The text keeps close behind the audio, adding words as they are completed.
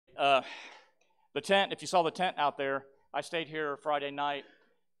The tent, if you saw the tent out there, I stayed here Friday night,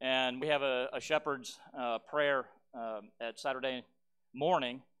 and we have a shepherd's prayer at Saturday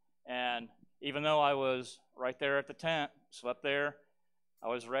morning. And even though I was right there at the tent, slept there, I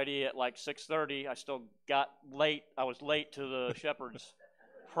was ready at like 6:30. I still got late. I was late to the shepherd's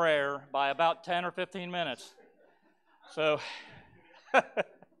prayer by about 10 or 15 minutes. So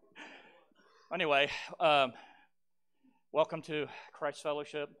anyway, welcome to Christ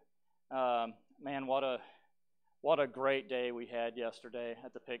Fellowship. Man, what a great day we had yesterday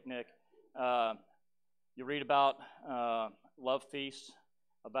at the picnic. You read about love feasts,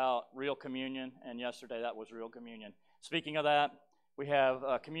 about real communion, and yesterday that was real communion. Speaking of that, we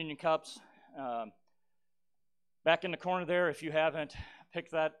have communion cups back in the corner there. If you haven't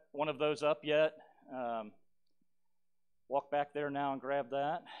picked one of those up yet, walk back there now and grab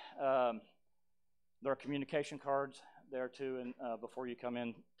that. There are communication cards there too, and before you come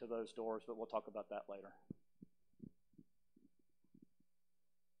in to those doors, but we'll talk about that later.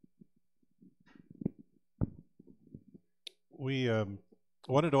 We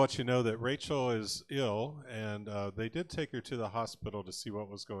wanted to let you know that Rachel is ill, and they did take her to the hospital to see what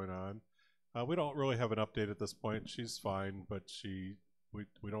was going on. We don't really have an update at this point. She's fine, but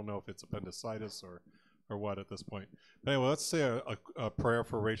we don't know if it's appendicitis or what at this point. But anyway, let's say a prayer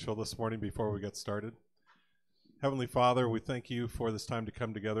for Rachel this morning before we get started. Heavenly Father, we thank you for this time to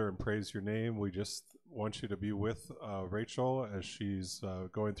come together and praise your name. We just want you to be with Rachel as she's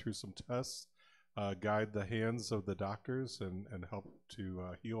going through some tests. Guide the hands of the doctors and help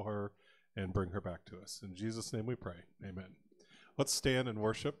to heal her and bring her back to us. In Jesus' name we pray. Amen. Let's stand and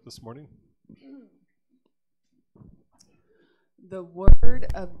worship this morning. The Word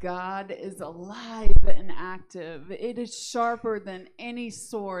of God is alive and active. It is sharper than any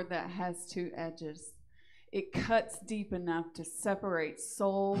sword that has two edges. It cuts deep enough to separate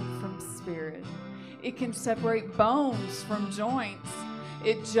soul from spirit. It can separate bones from joints.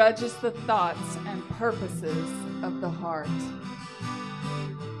 It judges the thoughts and purposes of the heart.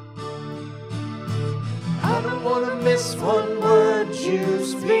 I don't want to miss one word you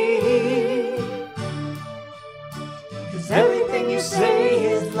speak, 'cause everything you say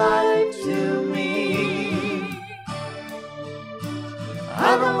is life to me.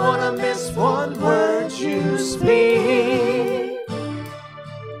 I don't want to miss one word you speak.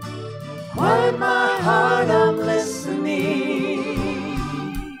 Quiet my heart, I'm listening.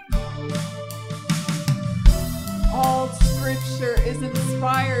 All Scripture is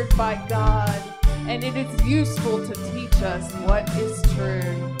inspired by God, and it is useful to teach us what is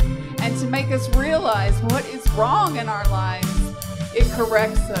true and to make us realize what is wrong in our lives. It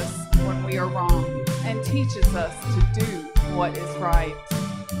corrects us when we are wrong and teaches us to do what is right.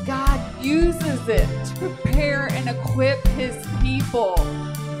 God uses it to prepare and equip His people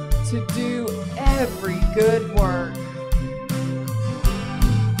to do every good work.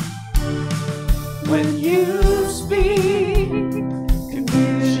 When you speak,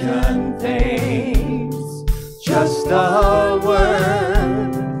 confusion fades, just a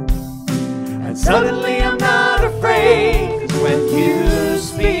word, and suddenly I'm not afraid. 'Cause when you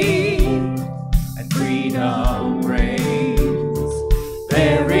speak and freedom reigns,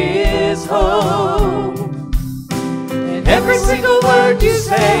 there is hope in every single word you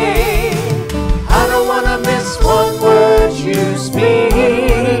say. I don't want to miss one word you speak.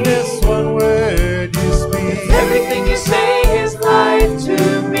 Everything you say is life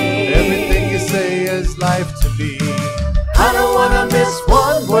to me. Everything you say is life to me. I don't want to miss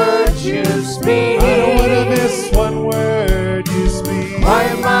one word you speak. I don't want to miss one word you speak.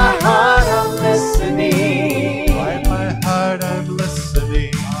 Quiet my heart, I'm listening. Quiet my heart, I'm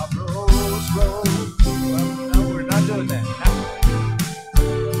listening. Rose, rose. No, we're not doing that.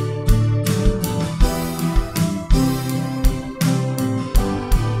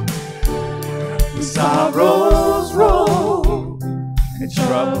 Sorrows roll and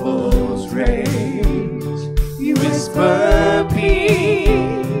troubles rage. You whisper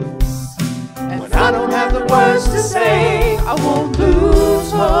peace, and when I don't have the words to say, I won't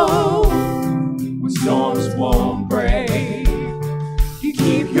lose hope when storms won't break. You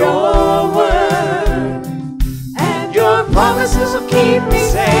keep your word, and your promises will keep me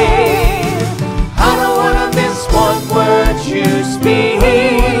safe. I don't want to miss one word you speak.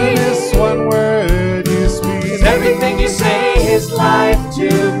 One word you speak. Everything you say is life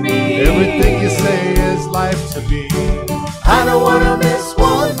to me. Everything you say is life to me. I don't want to miss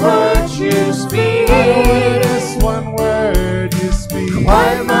one word you speak. I don't want to miss one word you speak.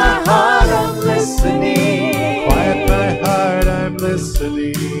 Quiet my heart, I'm listening. Quiet my heart, I'm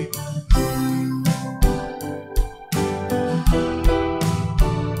listening.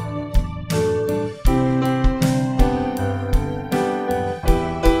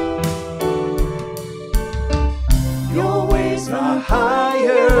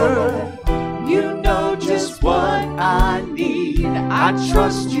 I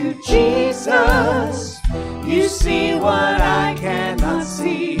trust you, Jesus. You see what I cannot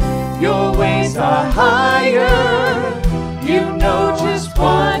see. Your ways are higher. You know just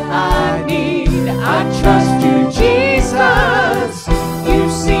what I need. I trust you, Jesus. You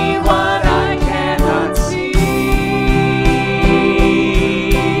see what I cannot see.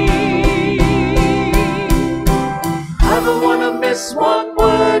 I don't want to miss one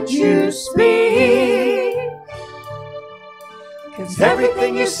word you speak, 'cause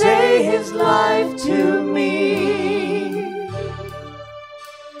everything you say is life to me.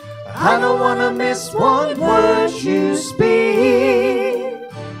 I don't want to miss one word you speak.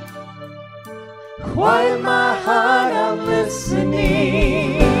 Quiet my heart, I'm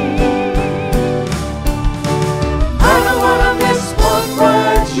listening. I don't want to miss one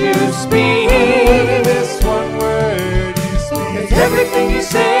word you speak. This one word you speak. 'Cause everything you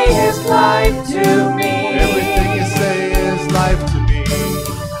say is life to me. Everything you say is life to me.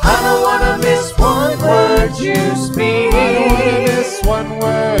 I don't want to miss one word you speak. I don't want to miss one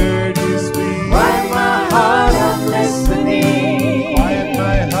word you speak. Quiet my heart, I'm listening. Quiet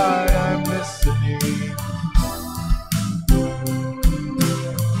my heart, I'm listening.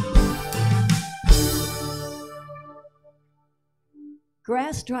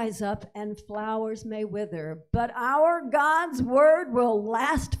 Grass dries up and flowers may wither, but our God's word will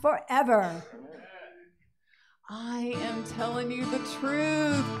last forever. I am telling you the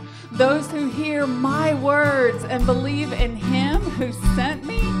truth. Those who hear my words and believe in him who sent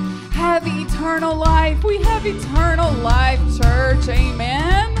me have eternal life. We have eternal life, church.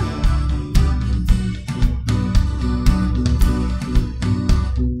 Amen.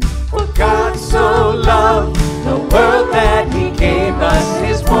 For God so loved the world that he gave us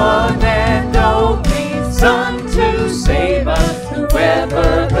his one and only Son to save us.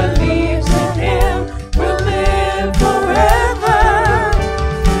 Whoever believes in him will live forever.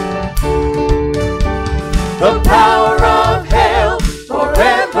 The power of hell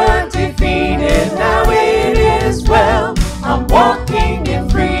forever defeated. Now it is well. I'm walking in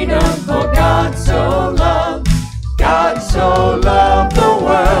freedom, for God so loved the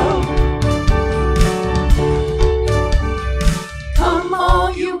world. Come all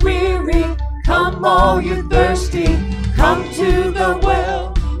you weary, come all you thirsty, come to the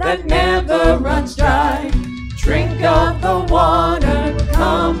well that never runs dry. Drink of the water,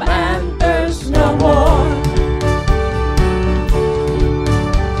 come and thirst no more.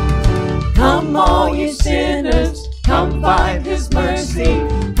 Come all you sinners, come find his mercy.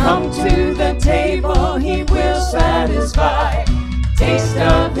 Come to the table, he will satisfy. Taste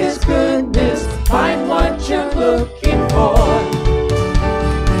of his goodness, find what you're looking for.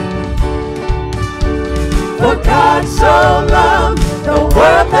 For God so loved the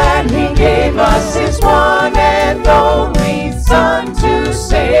world that he gave us his one and only Son to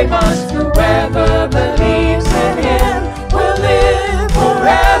save us. Whoever believes in him will live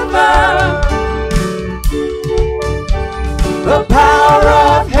forever. The power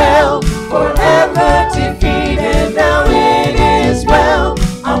of hell forever defeated. Now it is well.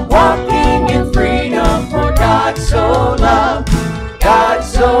 I'm walking in freedom, for God so loved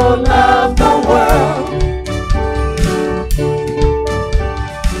the world.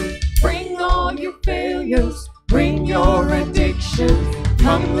 Bring all your failures, bring your addictions,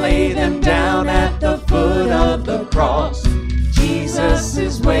 come lay them down at the foot of the cross. Jesus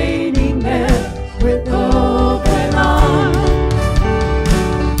is waiting there with open arms.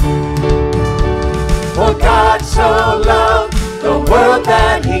 For God so loved the world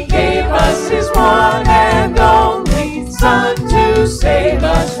that he gave us his one and only Son to save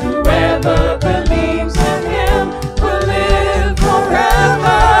us. Whoever believes in him will live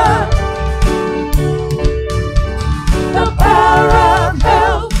forever. The power of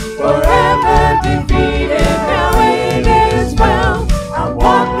hell forever defeated. Now it is well. I'm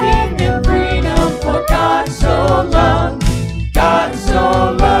walking in freedom, for God so loved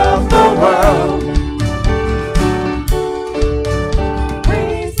the world.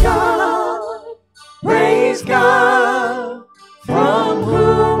 Praise God, from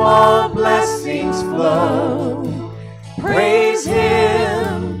whom all blessings flow. Praise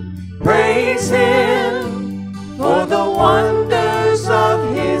him, for the wonders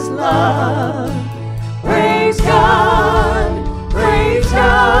of his love. Praise God,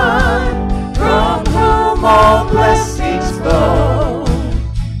 from whom all blessings flow.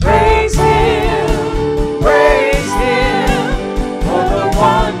 Praise him, for the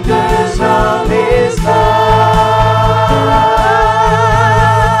wonders of his love.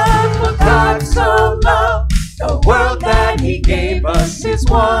 For God so loved the world that he gave us his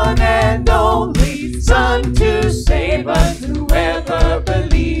one and only Son to save us. Whoever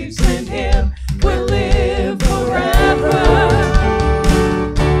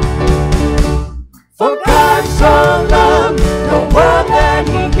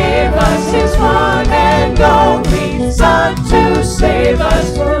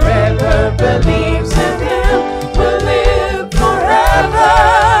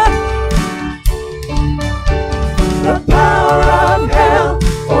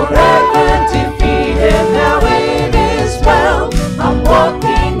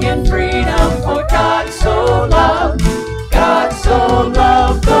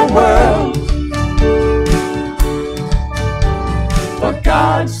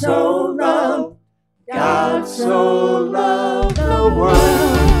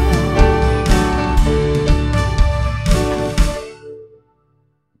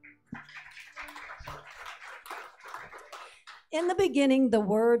beginning, the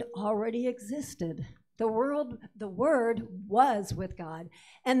Word already existed. The Word was with God,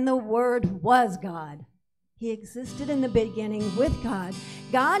 and the Word was God. He existed in the beginning with God.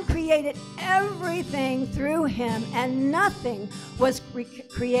 God created everything through him, and nothing was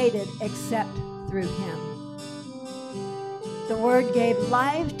created except through him. The Word gave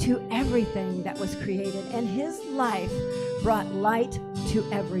life to everything that was created, and his life brought light to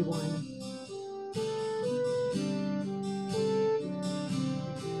everyone.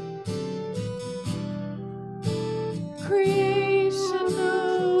 Creation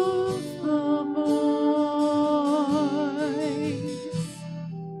knows the voice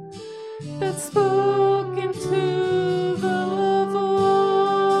that spoke into the void,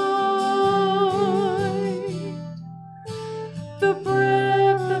 the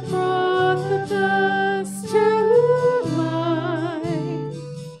breath that brought the dust to life,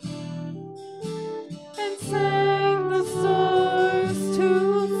 and sang the stars to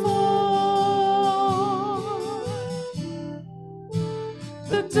fall.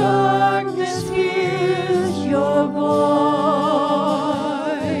 The darkness hears your voice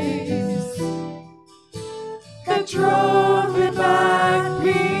that drove it back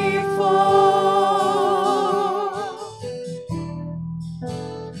before.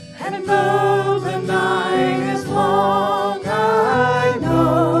 And though the night is long, I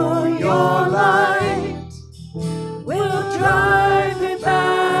know your light will drive it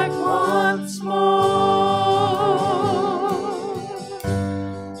back once more.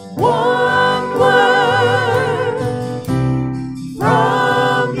 One word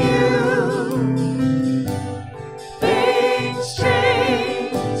from you, things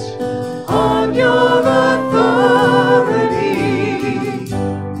change on your authority.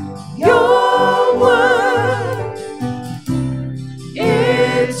 Your word,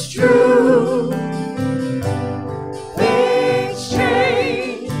 it's true. Things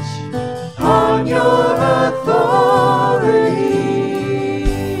change on your authority.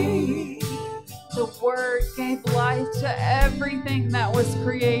 The Word gave life to everything that was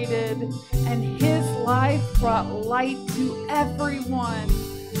created, and his life brought light to everyone.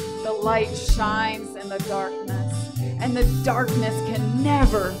 The light shines in the darkness, and the darkness can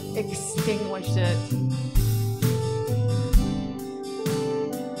never extinguish it.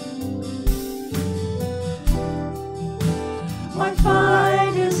 My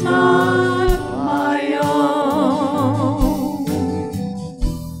fight is not my own.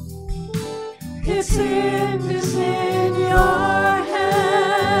 Its end is in your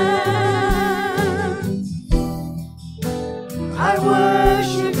hands. I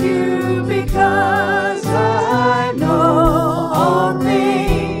worship you because I know all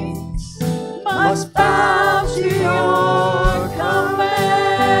things must bow to your command.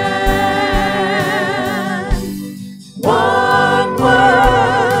 One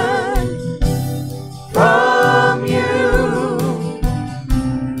word from you,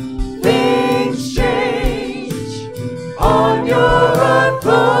 things change on your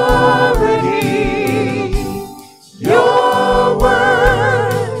authority. Your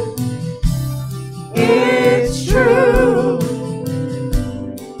word, it's true.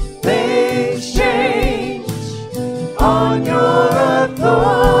 Things change on your authority.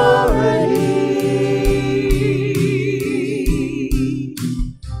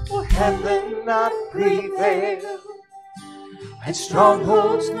 Will heaven not prevail, and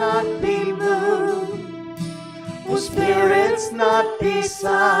strongholds not be moved? Will spirits not be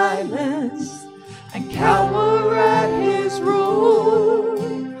silenced, and cower at his rule?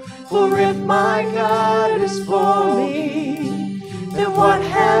 For if my God is for me, then what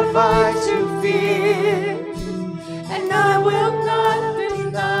have I to fear? And I will not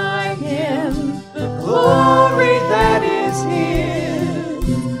deny him the glory that is his.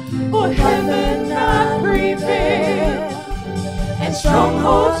 For heaven not prevail, and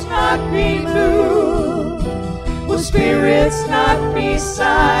strongholds not be moved? Will spirits not be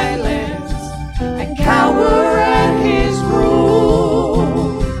silenced, and cower at his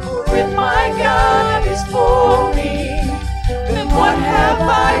rule? For if my God is for me, then what have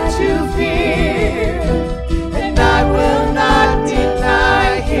I to fear? And I will not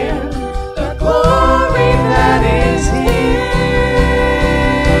deny him the glory that is his.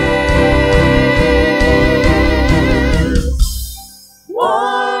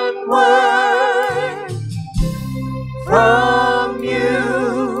 One word from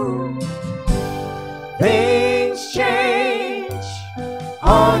you, things change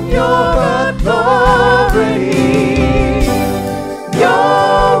on your authority.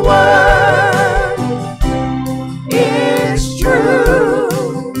 Your word,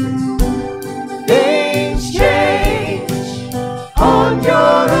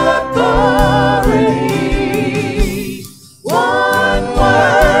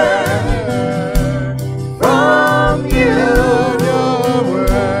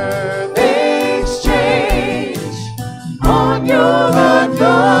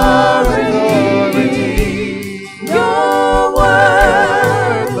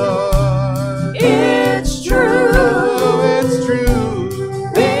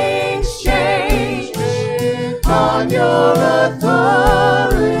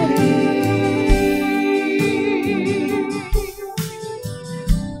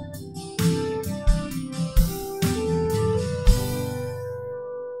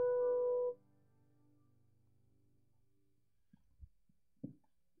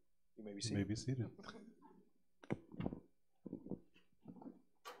 may be You seated. may be seated.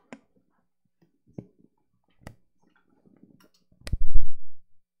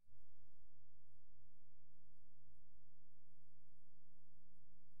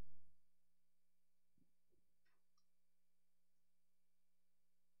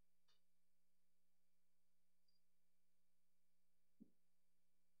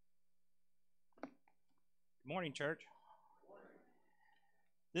 Good morning, church.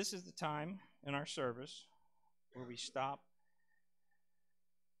 This is the time in our service where we stop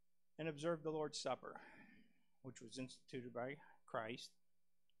and observe the Lord's Supper, which was instituted by Christ.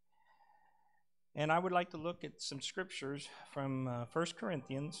 And I would like to look at some scriptures from 1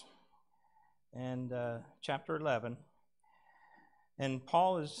 Corinthians and chapter 11. And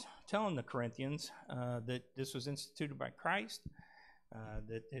Paul is telling the Corinthians that this was instituted by Christ,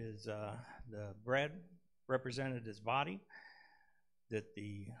 that the bread represented his body, that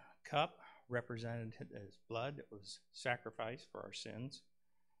the cup represented his blood that was sacrificed for our sins.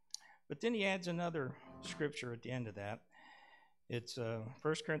 But then he adds another scripture at the end of that. It's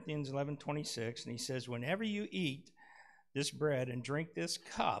 1 Corinthians 11:26, and he says, whenever you eat this bread and drink this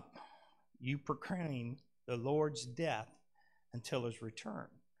cup, you proclaim the Lord's death until his return.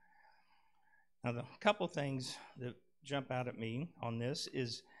 Now, the couple things that jump out at me on this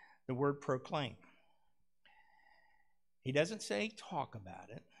is the word proclaim. He doesn't say talk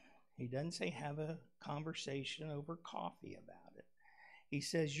about it. He doesn't say have a conversation over coffee about it. He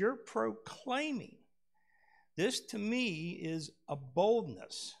says you're proclaiming. This to me is a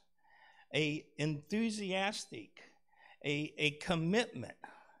boldness, a enthusiastic, a commitment,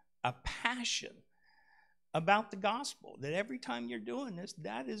 a passion about the gospel. That every time you're doing this,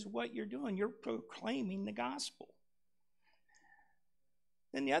 that is what you're doing. You're proclaiming the gospel.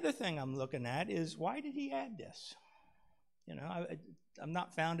 Then the other thing I'm looking at is, why did he add this? You know, I'm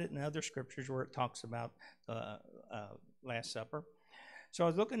not found it in other scriptures where it talks about Last Supper. So I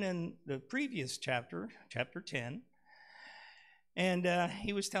was looking in the previous chapter, chapter 10, and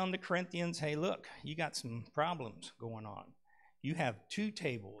he was telling the Corinthians, hey, look, you got some problems going on. You have two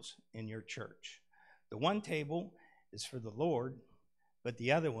tables in your church. The one table is for the Lord, but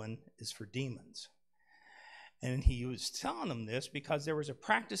the other one is for demons. And he was telling them this because there was a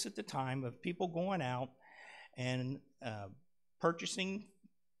practice at the time of people going out and purchasing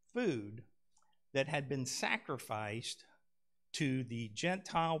food that had been sacrificed to the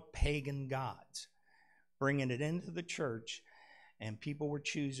Gentile pagan gods, bringing it into the church, and people were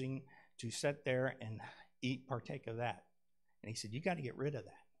choosing to sit there and partake of that. And he said, you got to get rid of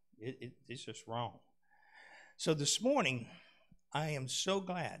that. It's just wrong. So this morning, I am so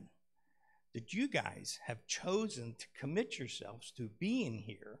glad that you guys have chosen to commit yourselves to being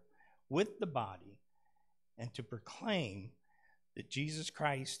here with the body and to proclaim that Jesus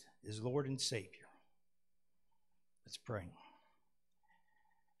Christ is Lord and Savior. Let's pray.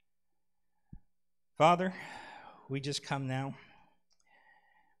 Father, we just come now.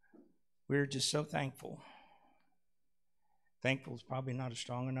 We're just so thankful. Thankful is probably not a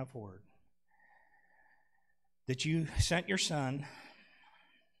strong enough word. That you sent your Son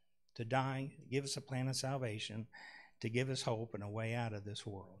to die, to give us a plan of salvation, to give us hope and a way out of this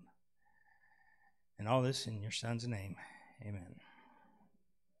world. And all this in your Son's name. Amen.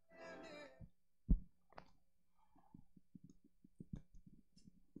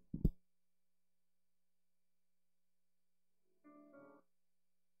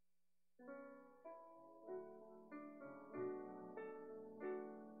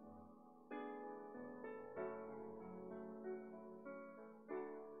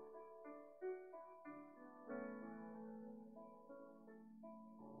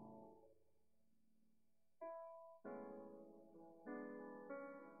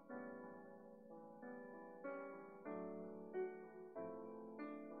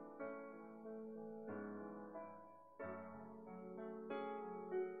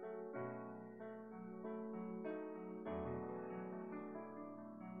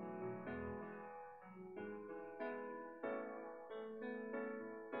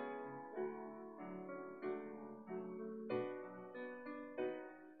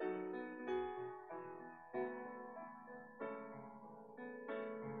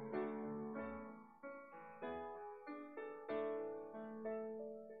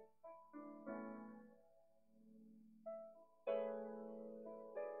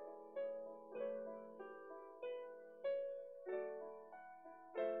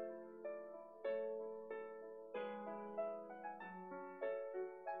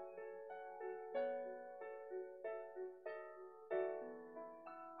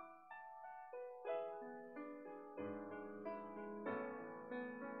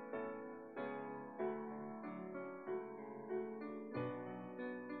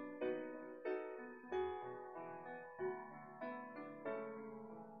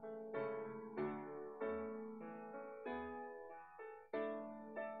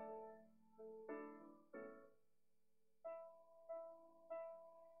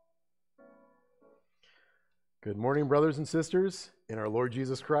 Good morning, brothers and sisters in our Lord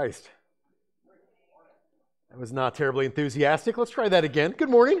Jesus Christ. That was not terribly enthusiastic. Let's try that again. Good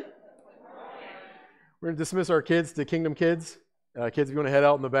morning. We're going to dismiss our kids to Kingdom Kids. Kids, if you want to head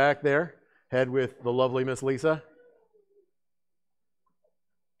out in the back there, head with the lovely Miss Lisa.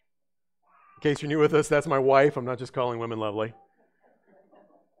 In case you're new with us, that's my wife. I'm not just calling women lovely.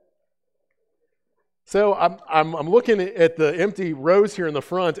 So I'm looking at the empty rows here in the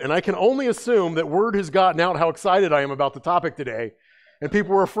front, and I can only assume that word has gotten out how excited I am about the topic today, and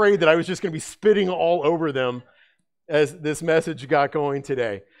people were afraid that I was just going to be spitting all over them as this message got going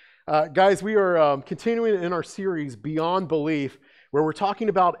today. Guys, we are continuing in our series, Beyond Belief, where we're talking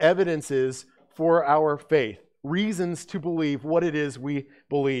about evidences for our faith, reasons to believe what it is we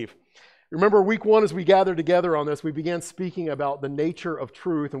believe. Remember, week one, as we gathered together on this, we began speaking about the nature of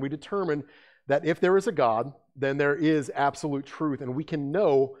truth, and we determined that if there is a God, then there is absolute truth, and we can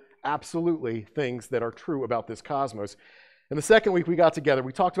know absolutely things that are true about this cosmos. And the second week we got together,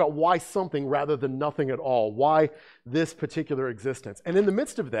 we talked about why something rather than nothing at all, why this particular existence. And in the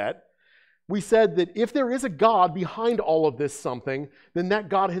midst of that, we said that if there is a God behind all of this something, then that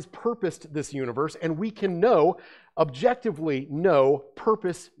God has purposed this universe, and we can know, objectively know,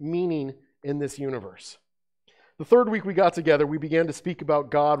 purpose, meaning in this universe. The third week we got together, we began to speak about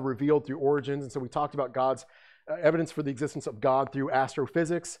God revealed through origins, and so we talked about God's evidence for the existence of God through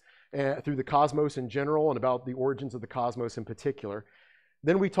astrophysics, through the cosmos in general, and about the origins of the cosmos in particular.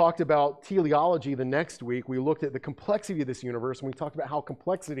 Then we talked about teleology the next week. We looked at the complexity of this universe, and we talked about how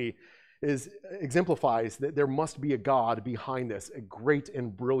complexity exemplifies that there must be a God behind this, a great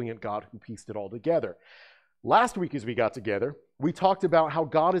and brilliant God who pieced it all together. Last week as we got together, we talked about how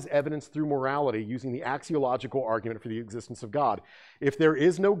God is evidenced through morality using the axiological argument for the existence of God. If there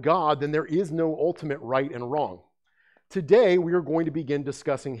is no God, then there is no ultimate right and wrong. Today, we are going to begin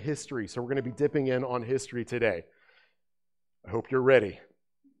discussing history, so we're going to be dipping in on history today. I hope you're ready.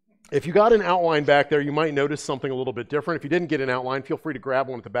 If you got an outline back there, you might notice something a little bit different. If you didn't get an outline, feel free to grab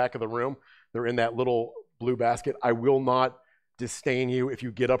one at the back of the room. They're in that little blue basket. I will not disdain you if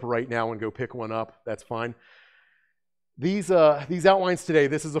you get up right now and go pick one up. That's fine. These outlines today,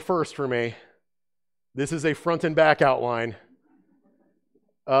 this is a first for me. This is a front and back outline.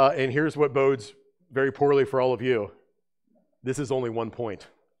 And here's what bodes very poorly for all of you. This is only 1 point.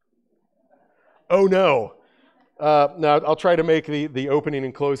 Oh no. Now, I'll try to make the opening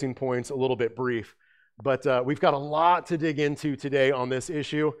and closing points a little bit brief. But we've got a lot to dig into today on this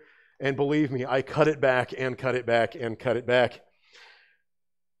issue. And believe me, I cut it back and cut it back and cut it back.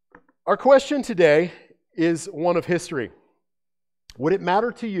 Our question today is one of history. Would it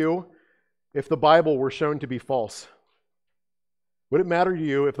matter to you if the Bible were shown to be false? Would it matter to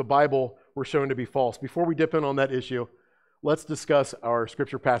you if the Bible were shown to be false? Before we dip in on that issue, let's discuss our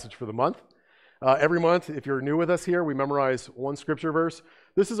scripture passage for the month. Every month, if you're new with us here, we memorize one scripture verse.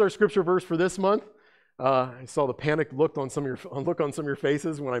 This is our scripture verse for this month. I saw the panicked look on some of your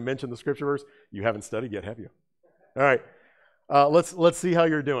faces when I mentioned the scripture verse. You haven't studied yet, have you? All right. Let's see how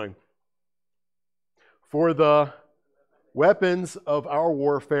you're doing. For the weapons of our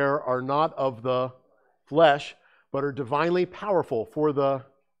warfare are not of the flesh, but are divinely powerful for the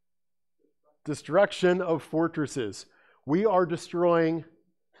destruction of fortresses. We are destroying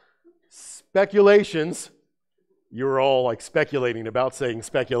speculations. You're all like speculating about saying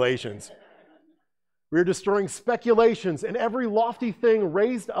speculations. We are destroying speculations and every lofty thing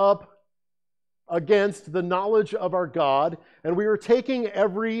raised up against the knowledge of our God, and we are taking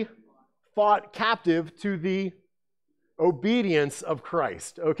every thought captive to the obedience of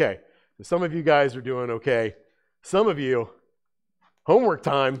Christ. Okay, so some of you guys are doing okay. Some of you, homework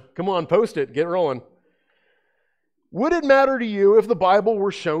time. Come on, post it, get rolling. Would it matter to you if the Bible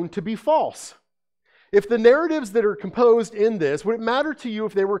were shown to be false? If the narratives that are composed in this, would it matter to you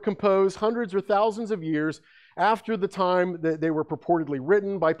if they were composed hundreds or thousands of years after the time that they were purportedly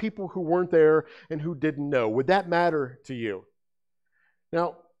written by people who weren't there and who didn't know? Would that matter to you?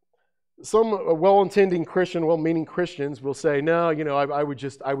 Now, some well-intending Christian, well-meaning Christians will say, no, I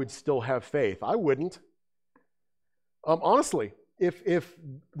would still have faith. I wouldn't. Honestly, if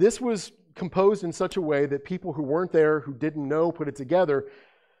this was composed in such a way that people who weren't there, who didn't know, put it together,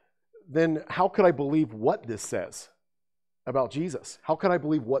 then how could I believe what this says about Jesus? How could I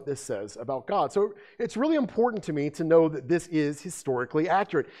believe what this says about God? So it's really important to me to know that this is historically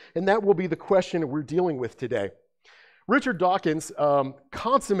accurate, and that will be the question we're dealing with today. Richard Dawkins,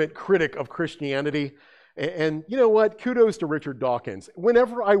 consummate critic of Christianity, and you know what? Kudos to Richard Dawkins.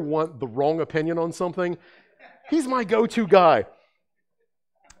 Whenever I want the wrong opinion on something, he's my go-to guy.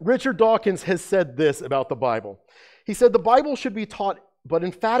 Richard Dawkins has said this about the Bible. He said, the Bible should be taught, but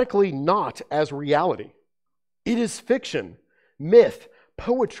emphatically not as reality. It is fiction, myth,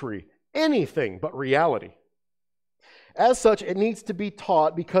 poetry, anything but reality. As such, it needs to be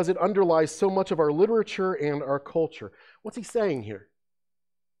taught because it underlies so much of our literature and our culture. What's he saying here?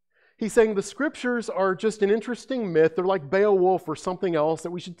 He's saying the scriptures are just an interesting myth. They're like Beowulf or something else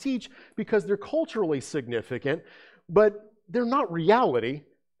that we should teach because they're culturally significant, but they're not reality,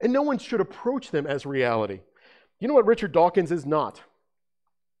 and no one should approach them as reality. You know what Richard Dawkins is not?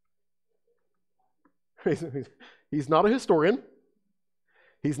 He's not a historian.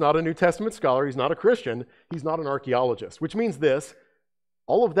 He's not a New Testament scholar. He's not a Christian. He's not an archaeologist, which means this: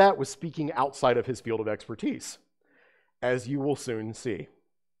 all of that was speaking outside of his field of expertise, as you will soon see.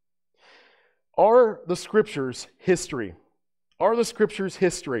 Are the scriptures history? Are the scriptures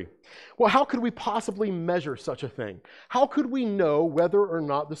history? Well, how could we possibly measure such a thing? How could we know whether or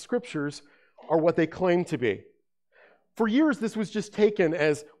not the scriptures are what they claim to be? For years, this was just taken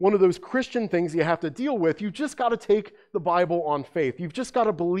as one of those Christian things you have to deal with. You've just got to take the Bible on faith. You've just got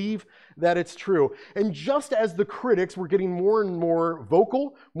to believe that it's true. And just as the critics were getting more and more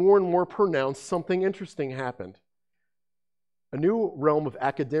vocal, more and more pronounced, something interesting happened. A new realm of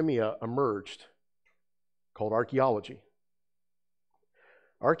academia emerged called archaeology.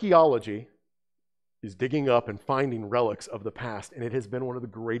 Archaeology is digging up and finding relics of the past, and it has been one of the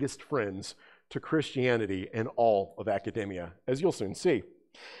greatest friends to Christianity and all of academia, as you'll soon see.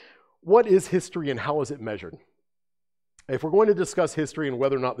 What is history and how is it measured? If we're going to discuss history and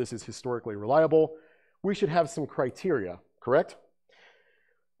whether or not this is historically reliable, we should have some criteria, correct?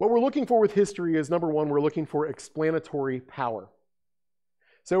 What we're looking for with history is, number one, we're looking for explanatory power.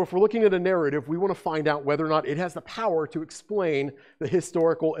 So if we're looking at a narrative, we want to find out whether or not it has the power to explain the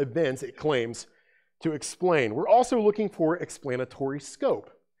historical events it claims to explain. We're also looking for explanatory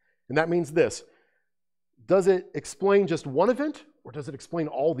scope. And that means this: does it explain just one event, or does it explain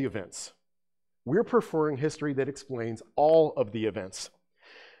all the events? We're preferring history that explains all of the events.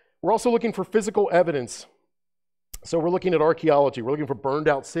 We're also looking for physical evidence. So we're looking at archaeology. We're looking for burned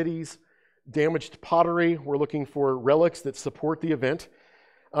out cities, damaged pottery. We're looking for relics that support the event.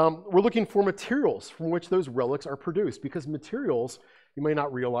 We're looking for materials from which those relics are produced, because materials, you may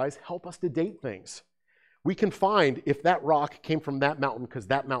not realize, help us to date things. We can find if that rock came from that mountain because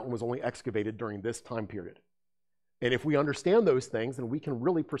that mountain was only excavated during this time period. And if we understand those things, then we can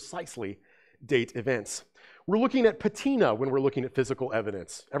really precisely date events. We're looking at patina when we're looking at physical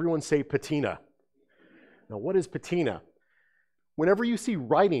evidence. Everyone say patina. Now, what is patina? Whenever you see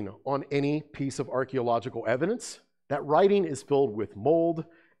writing on any piece of archaeological evidence, that writing is filled with mold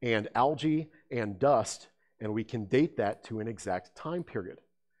and algae and dust, and we can date that to an exact time period.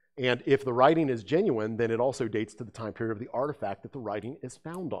 And if the writing is genuine, then it also dates to the time period of the artifact that the writing is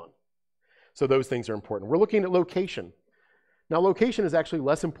found on. So those things are important. We're looking at location. Now, location is actually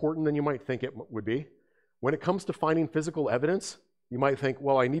less important than you might think it would be. When it comes to finding physical evidence, you might think,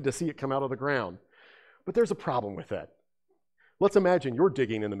 well, I need to see it come out of the ground. But there's a problem with that. Let's imagine you're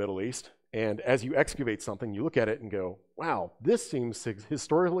digging in the Middle East, and as you excavate something, you look at it and go, wow, this seems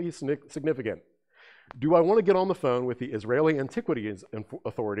historically significant. Do I want to get on the phone with the Israeli Antiquities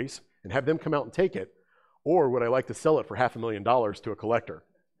authorities and have them come out and take it? Or would I like to sell it for $500,000 to a collector?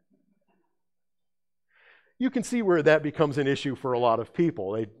 You can see where that becomes an issue for a lot of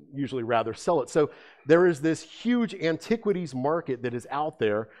people. They'd usually rather sell it. So there is this huge antiquities market that is out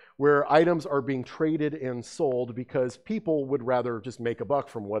there where items are being traded and sold because people would rather just make a buck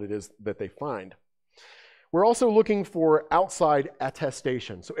from what it is that they find. We're also looking for outside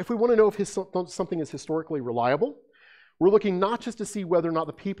attestation. So if we want to know if something is historically reliable, we're looking not just to see whether or not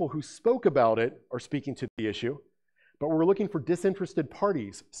the people who spoke about it are speaking to the issue, but we're looking for disinterested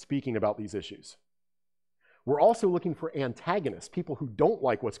parties speaking about these issues. We're also looking for antagonists, people who don't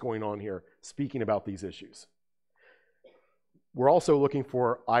like what's going on here, speaking about these issues. We're also looking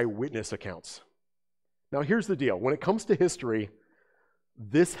for eyewitness accounts. Now here's the deal. When it comes to history,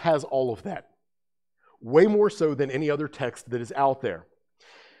 this has all of that. Way more so than any other text that is out there.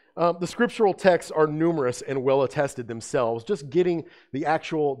 The scriptural texts are numerous and well attested themselves. Just getting the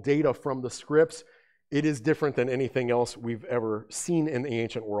actual data from the scripts, it is different than anything else we've ever seen in the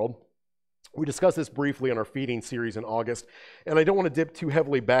ancient world. We discussed this briefly in our feeding series in August, and I don't want to dip too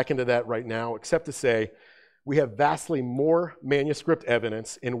heavily back into that right now, except to say we have vastly more manuscript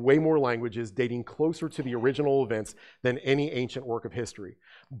evidence in way more languages dating closer to the original events than any ancient work of history,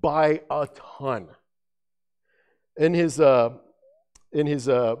 by a ton. In his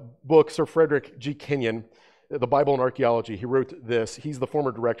book, Sir Frederick G. Kenyon, The Bible and Archaeology, he wrote this. He's the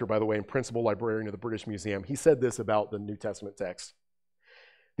former director, by the way, and principal librarian of the British Museum. He said this about the New Testament text.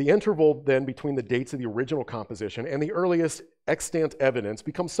 The interval then between the dates of the original composition and the earliest extant evidence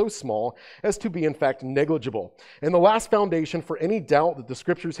becomes so small as to be in fact negligible. And the last foundation for any doubt that the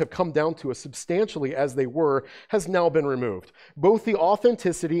scriptures have come down to us substantially as they were has now been removed. Both the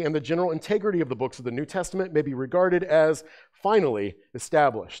authenticity and the general integrity of the books of the New Testament may be regarded as finally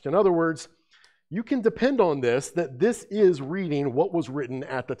established. In other words, you can depend on this, that this is reading what was written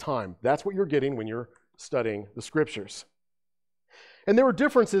at the time. That's what you're getting when you're studying the scriptures. And there are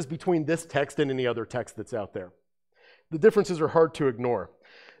differences between this text and any other text that's out there. The differences are hard to ignore.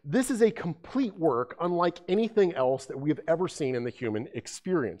 This is a complete work unlike anything else that we have ever seen in the human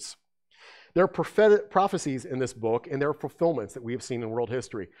experience. There are prophecies in this book, and there are fulfillments that we have seen in world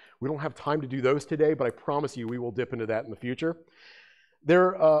history. We don't have time to do those today, but I promise you we will dip into that in the future.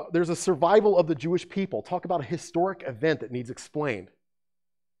 There's a survival of the Jewish people. Talk about a historic event that needs explained.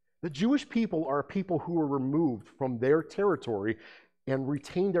 The Jewish people are a people who were removed from their territory and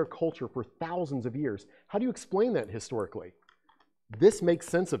retained their culture for thousands of years. How do you explain that historically? This makes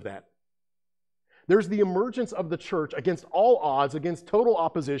sense of that. There's the emergence of the church against all odds, against total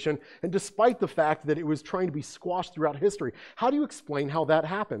opposition, and despite the fact that it was trying to be squashed throughout history. How do you explain how that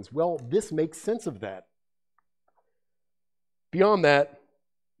happens? Well, this makes sense of that. Beyond that,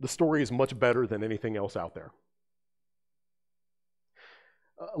 the story is much better than anything else out there.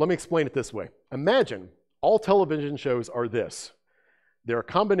 Let me explain it this way. Imagine all television shows are this. They're a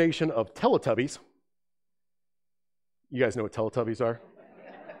combination of Teletubbies. You guys know what Teletubbies are?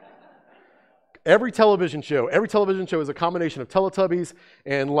 Every television show is a combination of Teletubbies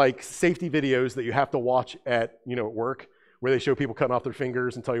and like safety videos that you have to watch at work, where they show people cutting off their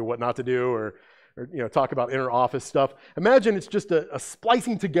fingers and tell you what not to do, or talk about inner office stuff. Imagine it's just a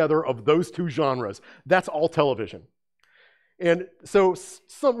splicing together of those two genres. That's all television. And so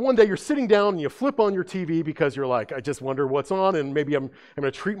one day you're sitting down and you flip on your TV because you're like, I just wonder what's on, and maybe I'm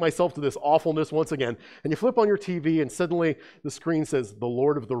going to treat myself to this awfulness once again. And you flip on your TV and suddenly the screen says, The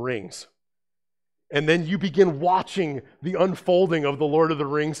Lord of the Rings. And then you begin watching the unfolding of the Lord of the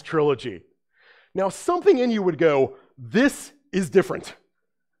Rings trilogy. Now something in you would go, this is different.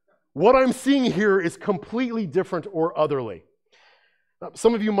 What I'm seeing here is completely different or otherly.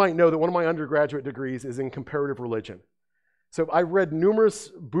 Some of you might know that one of my undergraduate degrees is in comparative religion. So I've read numerous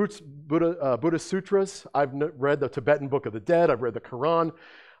Buddhist sutras. I've read the Tibetan Book of the Dead. I've read the Quran.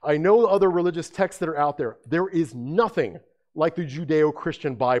 I know other religious texts that are out there. There is nothing like the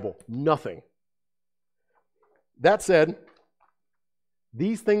Judeo-Christian Bible. Nothing. That said,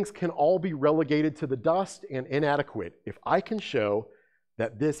 these things can all be relegated to the dust and inadequate if I can show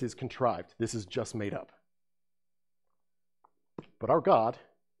that this is contrived. This is just made up. But our God,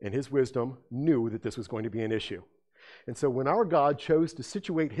 in his wisdom, knew that this was going to be an issue. And so when our God chose to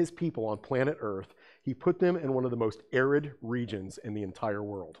situate his people on planet Earth, he put them in one of the most arid regions in the entire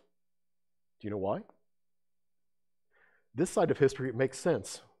world. Do you know why? This side of history, it makes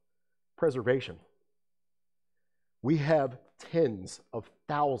sense. Preservation. We have tens of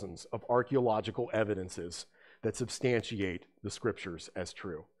thousands of archaeological evidences that substantiate the scriptures as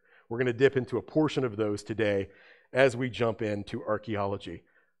true. We're going to dip into a portion of those today as we jump into archaeology.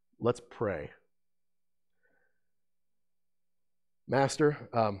 Let's pray. Master,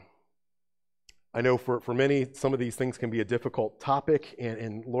 I know for many, some of these things can be a difficult topic,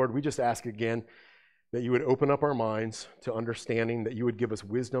 and Lord, we just ask again that you would open up our minds to understanding, that you would give us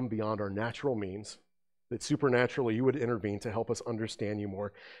wisdom beyond our natural means, that supernaturally you would intervene to help us understand you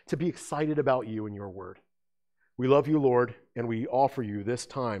more, to be excited about you and your word. We love you, Lord, and we offer you this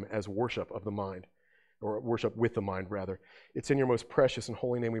time as worship of the mind, or worship with the mind, rather. It's in your most precious and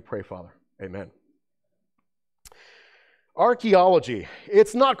holy name we pray, Father. Amen. Archaeology.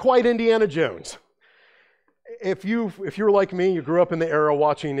 It's not quite Indiana Jones. If you're like me, you grew up in the era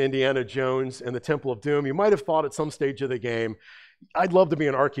watching Indiana Jones and the Temple of Doom, you might have thought at some stage of the game, I'd love to be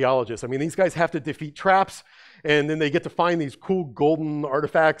an archaeologist. I mean, these guys have to defeat traps, and then they get to find these cool golden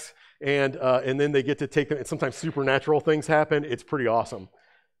artifacts, and then they get to take them, and sometimes supernatural things happen. It's pretty awesome.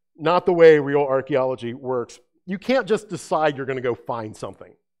 Not the way real archaeology works. You can't just decide you're going to go find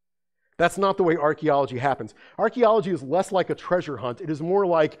something. That's not the way archaeology happens. Archaeology is less like a treasure hunt. It is more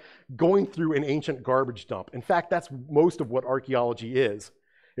like going through an ancient garbage dump. In fact, that's most of what archaeology is.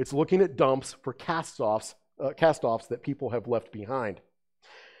 It's looking at dumps for cast-offs that people have left behind.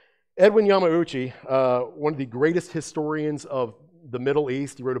 Edwin Yamauchi, one of the greatest historians of the Middle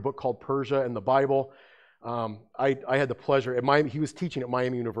East, he wrote a book called Persia and the Bible. I had the pleasure, he was teaching at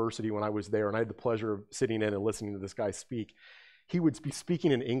Miami University when I was there, and I had the pleasure of sitting in and listening to this guy speak. He would be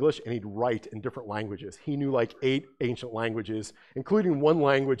speaking in English, and he'd write in different languages. He knew like 8 ancient languages, including one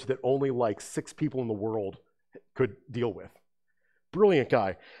language that only like 6 people in the world could deal with. brilliant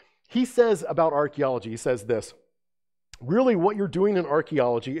guy. He says about archaeology, he says this: really, what you're doing in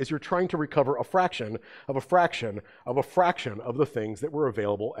archaeology is you're trying to recover a fraction of a fraction of a fraction of the things that were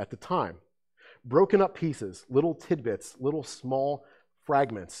available at the time. Broken up pieces, little tidbits, little small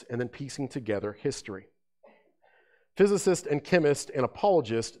fragments, and then piecing together history. Physicist and chemist and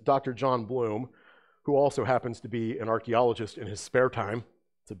apologist Dr. John Bloom, who also happens to be an archaeologist in his spare time,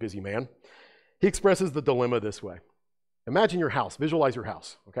 it's a busy man, he expresses the dilemma this way. Imagine your house, visualize your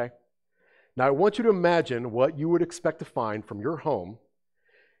house, okay? Now, I want you to imagine what you would expect to find from your home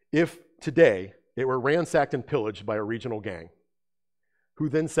if today it were ransacked and pillaged by a regional gang, who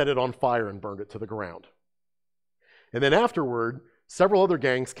then set it on fire and burned it to the ground. And then afterward, several other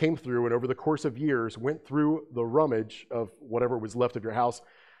gangs came through and over the course of years went through the rummage of whatever was left of your house,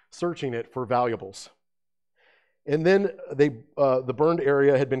 searching it for valuables. And then the burned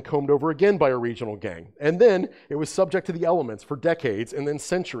area had been combed over again by a regional gang. And then it was subject to the elements for decades and then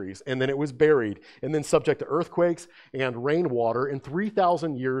centuries. And then it was buried and then subject to earthquakes and rainwater. In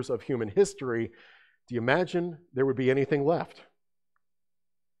 3,000 years of human history, do you imagine there would be anything left?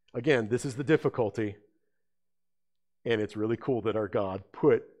 Again, this is the difficulty. And it's really cool that our God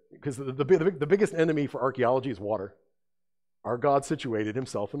put, because the biggest enemy for archaeology is water. Our God situated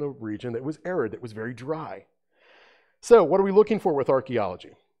himself in a region that was arid, that was very dry. So what are we looking for with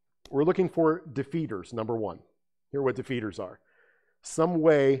archaeology? We're looking for defeaters, number one. Here are what defeaters are. Some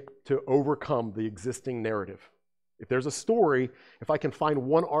way to overcome the existing narrative. If there's a story, if I can find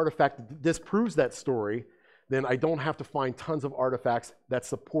one artifact that disproves that story, then I don't have to find tons of artifacts that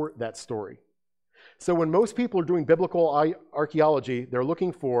support that story. So when most people are doing biblical archaeology, they're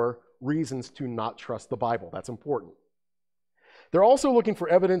looking for reasons to not trust the Bible. That's important. They're also looking for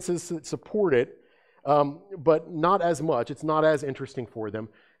evidences that support it, but not as much. It's not as interesting for them.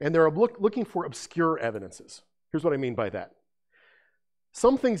 And they're looking for obscure evidences. Here's what I mean by that.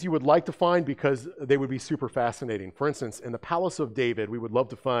 Some things you would like to find because they would be super fascinating. For instance, in the Palace of David, we would love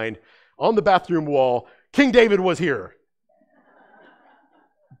to find on the bathroom wall, King David was here.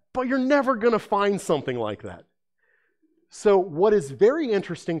 But you're never going to find something like that. So what is very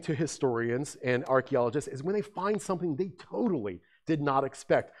interesting to historians and archaeologists is when they find something they totally did not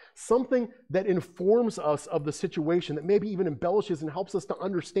expect, something that informs us of the situation, that maybe even embellishes and helps us to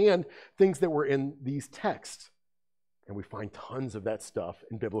understand things that were in these texts. And we find tons of that stuff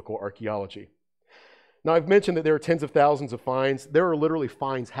in biblical archaeology. Now, I've mentioned that there are tens of thousands of finds. There are literally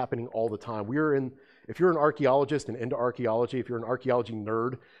finds happening all the time. If you're an archaeologist and into archaeology, if you're an archaeology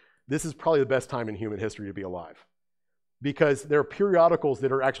nerd, this is probably the best time in human history to be alive. Because there are periodicals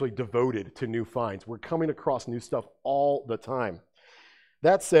that are actually devoted to new finds. We're coming across new stuff all the time.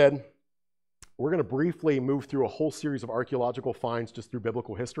 That said, we're going to briefly move through a whole series of archaeological finds just through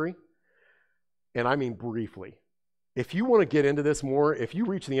biblical history. And I mean briefly. If you want to get into this more, if you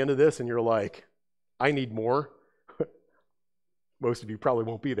reach the end of this and you're like, I need more, most of you probably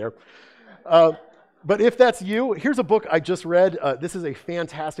won't be there. But if that's you, here's a book I just read. This is a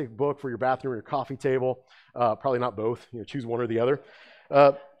fantastic book for your bathroom or your coffee table. Probably not both. Choose one or the other.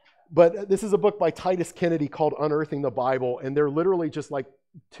 But this is a book by Titus Kennedy called Unearthing the Bible, and they're literally just like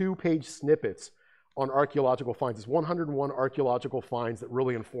 2-page snippets on archaeological finds. It's 101 archaeological finds that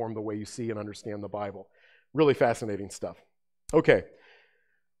really inform the way you see and understand the Bible. Really fascinating stuff. Okay,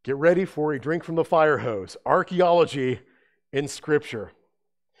 get ready for a drink from the fire hose. Archaeology in Scripture.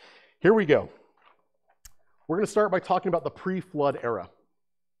 Here we go. We're going to start by talking about the pre-flood era.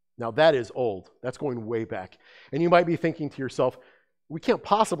 Now, that is old. That's going way back. And you might be thinking to yourself, we can't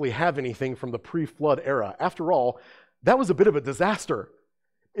possibly have anything from the pre-flood era. After all, that was a bit of a disaster.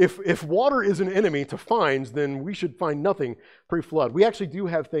 If water is an enemy to finds, then we should find nothing pre-flood. We actually do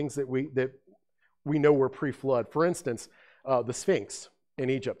have things that we know were pre-flood. For instance, the Sphinx in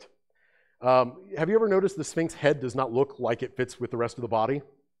Egypt. Have you ever noticed the Sphinx head does not look like it fits with the rest of the body?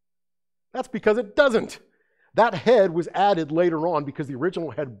 That's because it doesn't. That head was added later on because the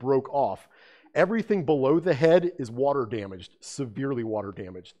original head broke off. Everything below the head is water damaged, severely water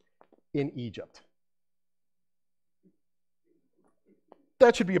damaged in Egypt.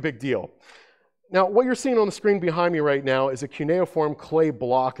 That should be a big deal. Now, what you're seeing on the screen behind me right now is a cuneiform clay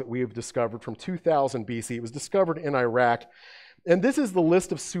block that we have discovered from 2000 BC. It was discovered in Iraq. And this is the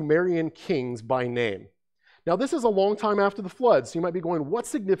list of Sumerian kings by name. Now, this is a long time after the flood, so you might be going, what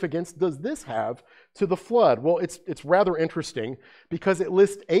significance does this have to the flood? Well, it's rather interesting because it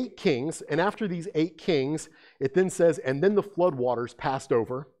lists 8 kings, and after these 8 kings, it then says, and then the flood waters passed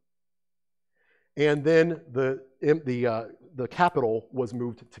over, and then the capital was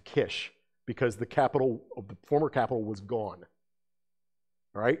moved to Kish because the capital of the former capital was gone.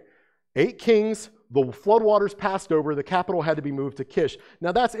 All right? 8 kings, the floodwaters passed over, the capital had to be moved to Kish.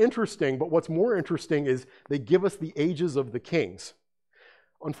 Now that's interesting, but what's more interesting is they give us the ages of the kings.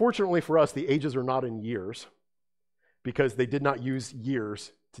 Unfortunately for us, the ages are not in years because they did not use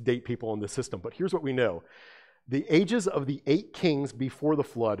years to date people in the system. But here's what we know. The ages of the 8 kings before the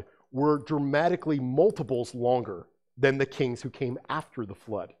flood were dramatically multiples longer than the kings who came after the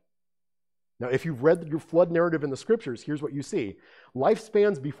flood. Now, if you've read your flood narrative in the scriptures, here's what you see.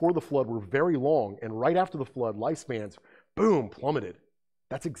 Lifespans before the flood were very long, and right after the flood, lifespans, boom, plummeted.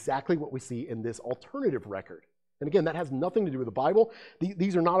 That's exactly what we see in this alternative record. And again, that has nothing to do with the Bible.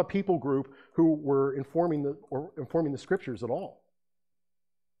 These are not a people group who were informing the scriptures at all.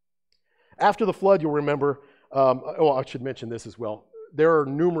 After the flood, you'll remember, I should mention this as well. There are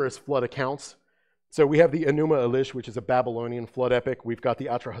numerous flood accounts. So we have the Enuma Elish, which is a Babylonian flood epic. We've got the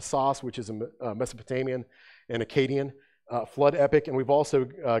Atrahasis, which is a Mesopotamian and Akkadian flood epic. And we've also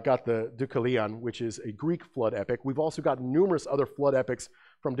got the Deucalion, which is a Greek flood epic. We've also got numerous other flood epics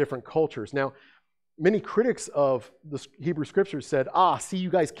from different cultures. Now, many critics of the Hebrew scriptures said, see, you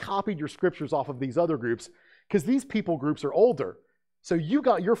guys copied your scriptures off of these other groups because these people groups are older. So you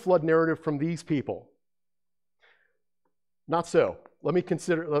got your flood narrative from these people. Not so. Let me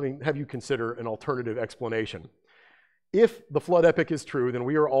have you consider an alternative explanation. If the flood epic is true, then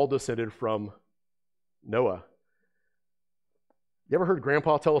we are all descended from Noah. You ever heard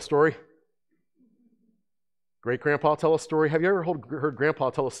Grandpa tell a story? Great-grandpa tell a story? Have you ever heard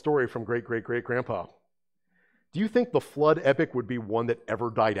Grandpa tell a story from great-great-great-grandpa? Do you think the flood epic would be one that ever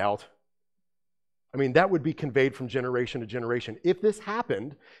died out? I mean, that would be conveyed from generation to generation. If this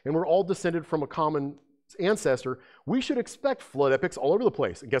happened, and we're all descended from a common ancestor, we should expect flood epics all over the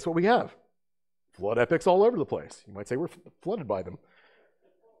place. And guess what we have? Flood epics all over the place. You might say we're flooded by them.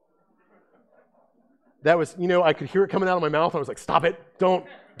 That was, I could hear it coming out of my mouth. I was like, stop it. Don't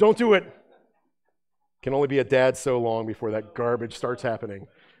do it. Can only be a dad so long before that garbage starts happening.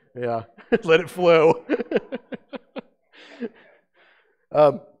 Yeah, let it flow.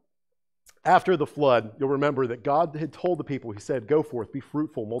 After the flood, you'll remember that God had told the people, he said, go forth, be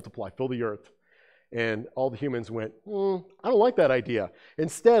fruitful, multiply, fill the earth. And all the humans went, I don't like that idea.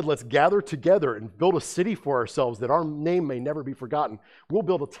 Instead, let's gather together and build a city for ourselves that our name may never be forgotten. We'll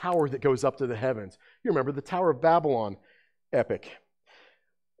build a tower that goes up to the heavens. You remember the Tower of Babylon epic.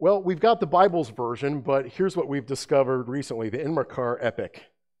 Well, we've got the Bible's version, but here's what we've discovered recently, the Enmerkar epic.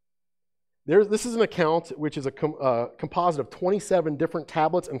 This is an account which is a composite of 27 different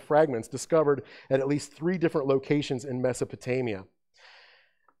tablets and fragments discovered at least 3 different locations in Mesopotamia.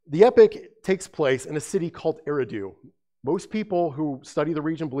 The epic takes place in a city called Eridu. Most people who study the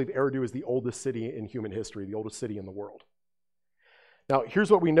region believe Eridu is the oldest city in human history, the oldest city in the world. Now, here's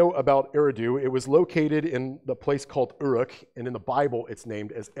what we know about Eridu. It was located in the place called Uruk, and in the Bible, it's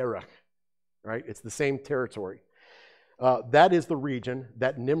named as Erech, right? It's the same territory. That is the region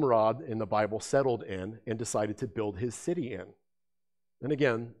that Nimrod in the Bible settled in and decided to build his city in. And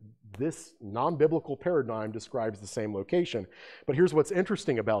again, this non-biblical paradigm describes the same location. But here's what's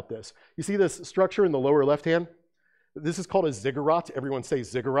interesting about this. You see this structure in the lower left hand? This is called a ziggurat. Everyone say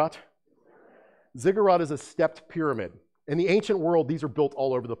ziggurat. Ziggurat is a stepped pyramid. In the ancient world, these are built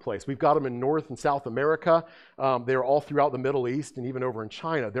all over the place. We've got them in North and South America. They're all throughout the Middle East and even over in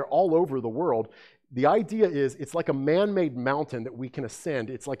China. They're all over the world. The idea is it's like a man-made mountain that we can ascend.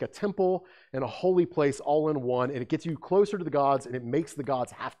 It's like a temple and a holy place all in one, and it gets you closer to the gods, and it makes the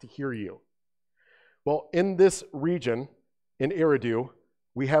gods have to hear you. Well, in this region, in Eridu,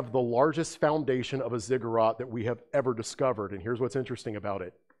 we have the largest foundation of a ziggurat that we have ever discovered, and here's what's interesting about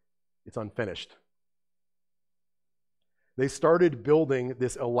it. It's unfinished. They started building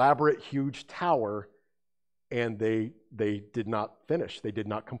this elaborate, huge tower, and they did not finish. They did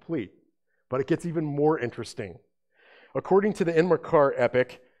not complete. But it gets even more interesting. According to the Enmerkar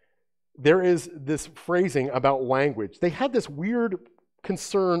epic, there is this phrasing about language. They had this weird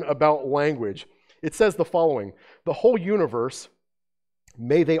concern about language. It says the following: the whole universe,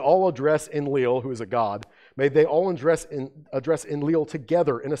 may they all address Enlil, who is a god, may they all address Enlil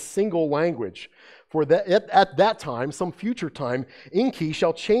together in a single language. For that, at that time, some future time, Enki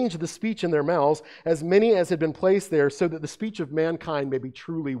shall change the speech in their mouths, as many as had been placed there, so that the speech of mankind may be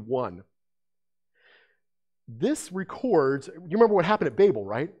truly one. This records, you remember what happened at Babel,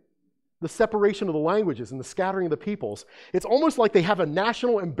 right? The separation of the languages and the scattering of the peoples. It's almost like they have a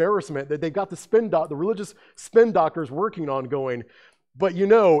national embarrassment that they've got the religious spin doctors working on going, but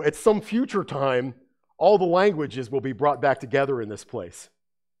at some future time, all the languages will be brought back together in this place.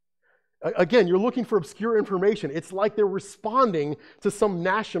 Again, you're looking for obscure information. It's like they're responding to some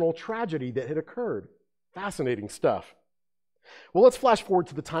national tragedy that had occurred. Fascinating stuff. Well, let's flash forward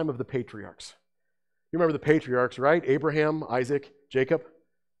to the time of the patriarchs. You remember the patriarchs, right? Abraham, Isaac, Jacob.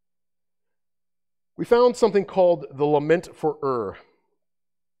 We found something called the Lament for Ur.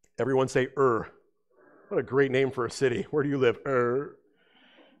 Everyone say Ur. What a great name for a city. Where do you live? Ur.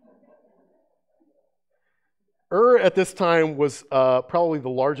 Ur at this time was probably the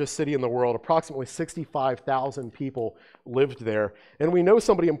largest city in the world. Approximately 65,000 people lived there. And we know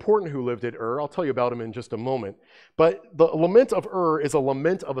somebody important who lived at Ur. I'll tell you about him in just a moment. But the lament of Ur is a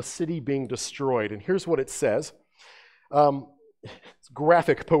lament of a city being destroyed. And here's what it says. It's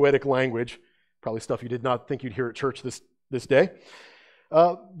graphic, poetic language. Probably stuff you did not think you'd hear at church this day.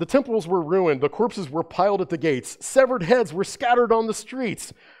 The temples were ruined. The corpses were piled at the gates. Severed heads were scattered on the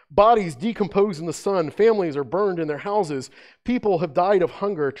streets. Bodies decompose in the sun. Families are burned in their houses. People have died of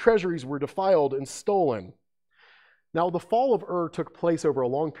hunger. Treasuries were defiled and stolen. Now, the fall of Ur took place over a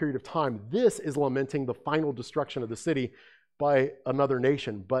long period of time. This is lamenting the final destruction of the city by another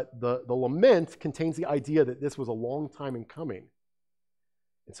nation. But the lament contains the idea that this was a long time in coming.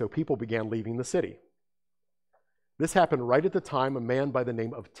 And so people began leaving the city. This happened right at the time a man by the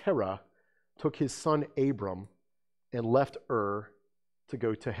name of Terah took his son Abram and left Ur to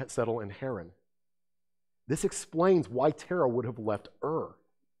go to settle in Haran. This explains why Terah would have left Ur.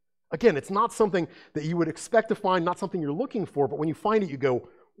 Again, it's not something that you would expect to find, not something you're looking for, but when you find it, you go,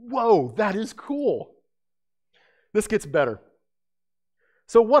 whoa, that is cool. This gets better.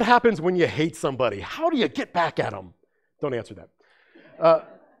 So what happens when you hate somebody? How do you get back at them? Don't answer that.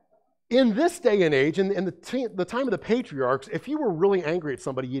 In this day and age, in the time of the patriarchs, if you were really angry at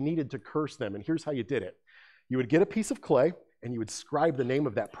somebody, you needed to curse them, and here's how you did it. You would get a piece of clay, and you would scribe the name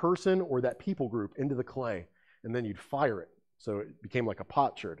of that person or that people group into the clay, and then you'd fire it, so it became like a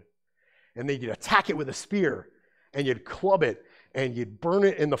potsherd. And then you'd attack it with a spear, and you'd club it, and you'd burn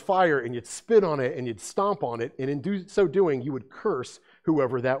it in the fire, and you'd spit on it, and you'd stomp on it, and in so doing, you would curse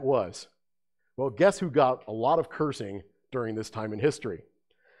whoever that was. Well, guess who got a lot of cursing during this time in history?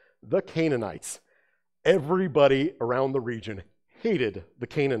 The Canaanites. Everybody around the region hated the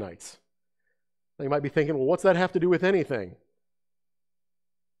Canaanites. Now you might be thinking, well, what's that have to do with anything?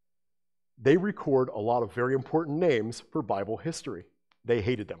 They record a lot of very important names for Bible history. They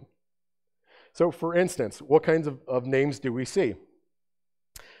hated them. So for instance, what kinds of names do we see?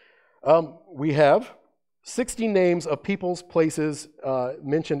 We have 60 names of peoples, places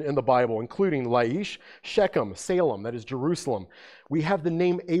mentioned in the Bible, including Laish, Shechem, Salem, that is Jerusalem. We have the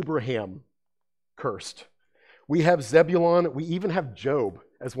name Abraham cursed. We have Zebulon. We even have Job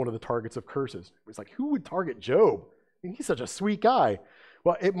as one of the targets of curses. It's like, who would target Job? I mean, he's such a sweet guy.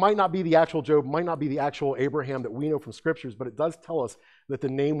 Well, it might not be the actual Job, might not be the actual Abraham that we know from scriptures, but it does tell us that the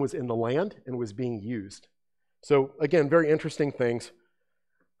name was in the land and was being used. So again, very interesting things.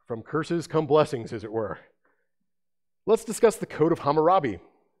 From curses come blessings, as it were. Let's discuss the Code of Hammurabi.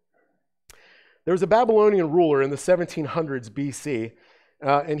 There was a Babylonian ruler in the 1700s BC,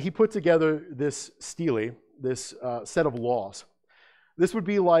 and he put together this stele, this set of laws. This would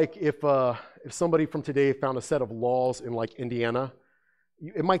be like if somebody from today found a set of laws in like Indiana.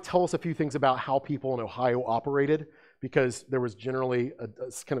 It might tell us a few things about how people in Ohio operated, because there was generally a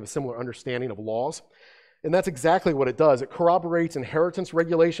kind of a similar understanding of laws. And that's exactly what it does. It corroborates inheritance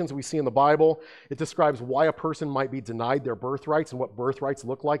regulations we see in the Bible. It describes why a person might be denied their birthrights and what birthrights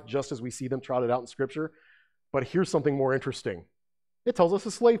look like, just as we see them trotted out in Scripture. But here's something more interesting. It tells us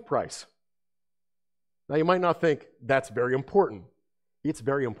a slave price. Now, you might not think that's very important. It's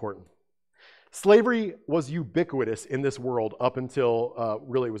very important. Slavery was ubiquitous in this world up until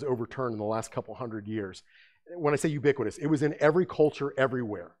really it was overturned in the last couple hundred years. When I say ubiquitous, it was in every culture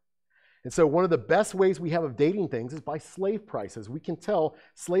everywhere. And so one of the best ways we have of dating things is by slave prices. We can tell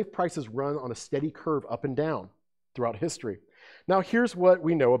slave prices run on a steady curve up and down throughout history. Now here's what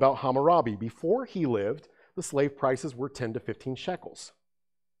we know about Hammurabi. Before he lived, the slave prices were 10 to 15 shekels.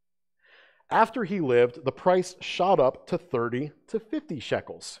 After he lived, the price shot up to 30 to 50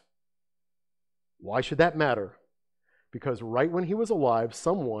 shekels. Why should that matter? Because right when he was alive,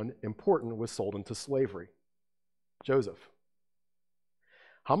 someone important was sold into slavery. Joseph.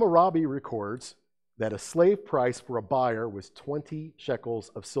 Hammurabi records that a slave price for a buyer was 20 shekels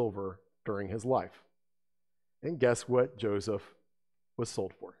of silver during his life. And guess what Joseph was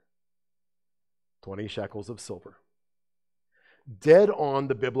sold for? 20 shekels of silver. Dead on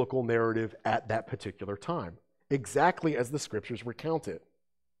the biblical narrative at that particular time, exactly as the scriptures recount it.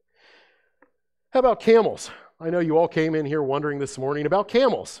 How about camels? I know you all came in here wondering this morning about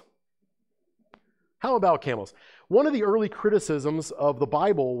camels. How about camels? One of the early criticisms of the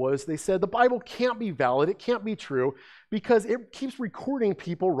Bible was they said the Bible can't be valid, it can't be true, because it keeps recording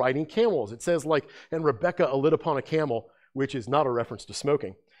people riding camels. It says like, and Rebekah alit upon a camel. which is not a reference to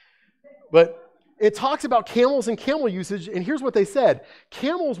smoking. But it talks about camels and camel usage, and here's what they said.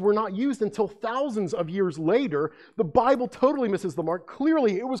 Camels were not used until thousands of years later. The Bible totally misses the mark.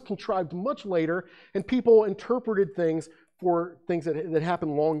 Clearly, it was contrived much later, and people interpreted things for things that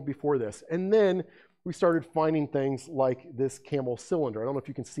happened long before this. And then we started finding things like this camel cylinder. I don't know if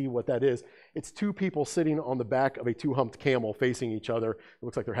you can see what that is. It's two people sitting on the back of a two-humped camel facing each other. It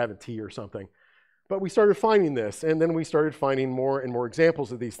looks like they're having tea or something. But we started finding this, and then we started finding more and more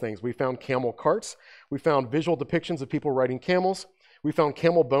examples of these things. We found camel carts. We found visual depictions of people riding camels. We found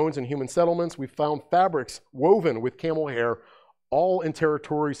camel bones in human settlements. We found fabrics woven with camel hair, all in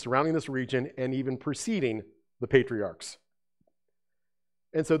territories surrounding this region and even preceding the patriarchs.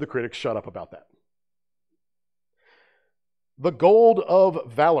 And so the critics shut up about that. The gold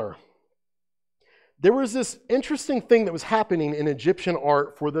of valor. There was this interesting thing that was happening in Egyptian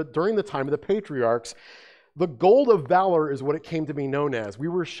art during the time of the patriarchs. The gold of valor is what it came to be known as. We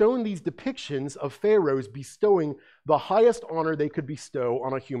were shown these depictions of pharaohs bestowing the highest honor they could bestow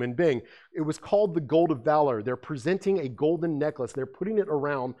on a human being. It was called the gold of valor. They're presenting a golden necklace. They're putting it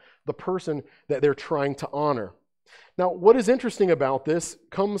around the person that they're trying to honor. Now, what is interesting about this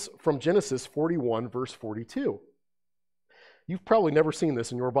comes from Genesis 41, verse 42. You've probably never seen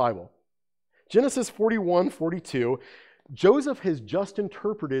this in your Bible. Genesis 41:42, Joseph has just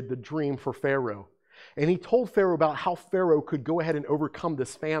interpreted the dream for Pharaoh. And he told Pharaoh about how Pharaoh could go ahead and overcome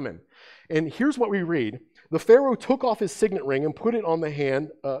this famine. And here's what we read. The Pharaoh took off his signet ring and put it on his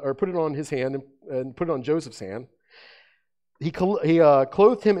hand and put it on Joseph's hand. He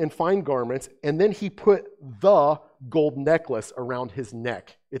clothed him in fine garments, and then he put the gold necklace around his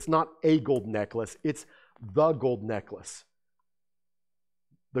neck. It's not a gold necklace, it's the gold necklace.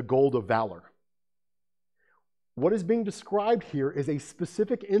 The gold of valor. What is being described here is a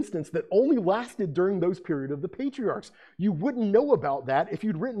specific instance that only lasted during those periods of the patriarchs. You wouldn't know about that if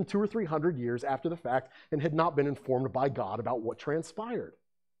you'd written 200 or 300 years after the fact and had not been informed by God about what transpired.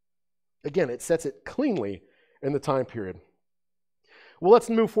 Again, it sets it cleanly in the time period. Well, let's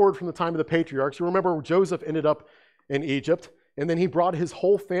move forward from the time of the patriarchs. You remember Joseph ended up in Egypt, and then he brought his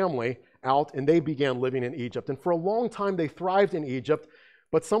whole family out, and they began living in Egypt. And for a long time, they thrived in Egypt,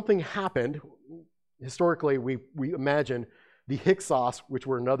 but something happened. Historically, we imagine the Hyksos, which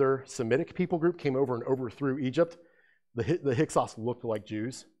were another Semitic people group, came over and overthrew Egypt. The Hyksos looked like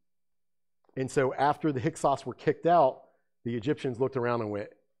Jews. And so after the Hyksos were kicked out, the Egyptians looked around and went,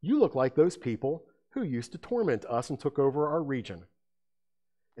 "You look like those people who used to torment us and took over our region."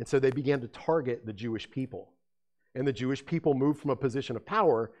 And so they began to target the Jewish people. And the Jewish people moved from a position of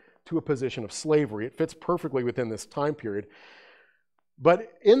power to a position of slavery. It fits perfectly within this time period.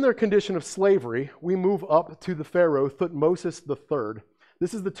 But in their condition of slavery, we move up to the Pharaoh Thutmose III.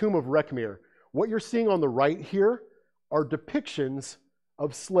 This is the tomb of Rekhmir. What you're seeing on the right here are depictions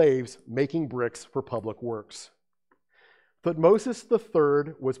of slaves making bricks for public works. Thutmose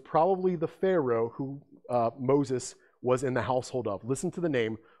III was probably the Pharaoh who Moses was in the household of. Listen to the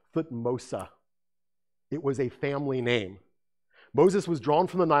name, Thutmose. It was a family name. Moses was drawn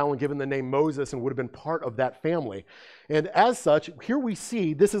from the Nile and given the name Moses and would have been part of that family. And as such, here we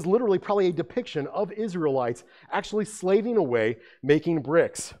see, this is literally probably a depiction of Israelites actually slaving away, making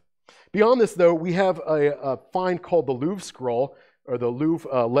bricks. Beyond this, though, we have a find called the Louvre scroll, or the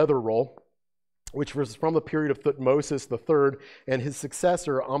Louvre leather roll, which was from the period of Thutmose III and his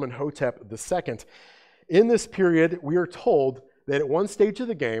successor, Amenhotep II. In this period, we are told that at one stage of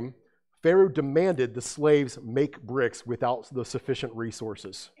the game, Pharaoh demanded the slaves make bricks without the sufficient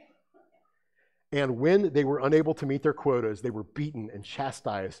resources. And when they were unable to meet their quotas, they were beaten and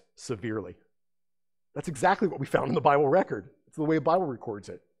chastised severely. That's exactly what we found in the Bible record. It's the way the Bible records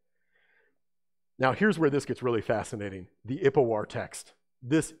it. Now, here's where this gets really fascinating. The Ipuwer text.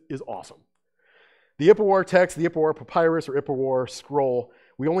 This is awesome. The Ipuwer text, the Ipuwer papyrus or Ipuwer scroll,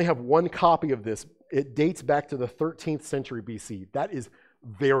 we only have one copy of this. It dates back to the 13th century BC. That is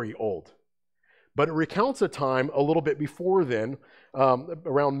very old. But it recounts a time a little bit before then,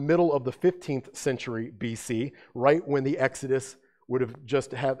 around middle of the 15th century BC, right when the Exodus would have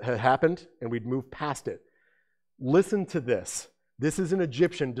just had happened and we'd moved past it. Listen to this. This is an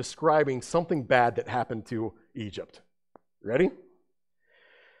Egyptian describing something bad that happened to Egypt. Ready?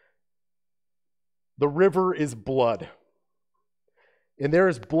 The river is blood. And there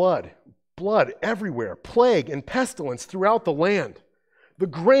is blood everywhere, plague and pestilence throughout the land. The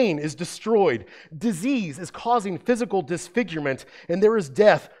grain is destroyed. Disease is causing physical disfigurement, and there is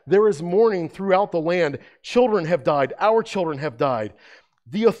death. There is mourning throughout the land. Children have died. Our children have died.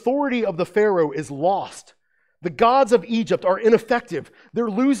 The authority of the Pharaoh is lost. The gods of Egypt are ineffective. They're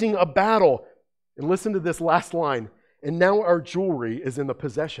losing a battle. And listen to this last line. and now our jewelry is in the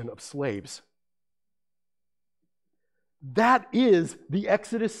possession of slaves. That is the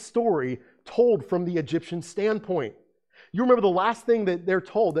Exodus story told from the Egyptian standpoint. You remember the last thing that they're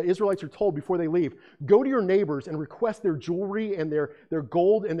told, the Israelites are told before they leave, go to your neighbors and request their jewelry and their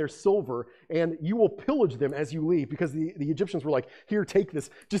gold and their silver, and you will pillage them as you leave, because the Egyptians were like, here, take this,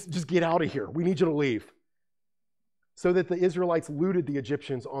 just get out of here. We need you to leave. So that the Israelites looted the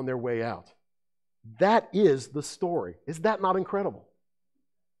Egyptians on their way out. That is the story. Is that not incredible?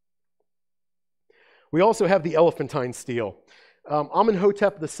 We also have the Elephantine stele.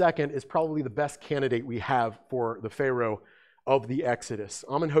 Amenhotep II is probably the best candidate we have for the Pharaoh of the Exodus.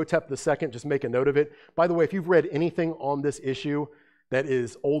 Amenhotep II, just make a note of it. By the way, if you've read anything on this issue that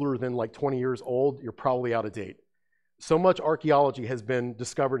is older than like 20 years old, you're probably out of date. So much archaeology has been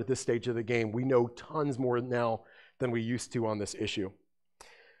discovered at this stage of the game. We know tons more now than we used to on this issue.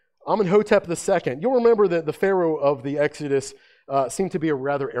 Amenhotep II, you'll remember that the Pharaoh of the Exodus seemed to be a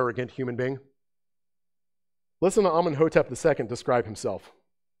rather arrogant human being. Listen to Amenhotep II describe himself.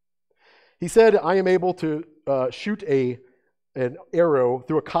 He said, I am able to shoot an arrow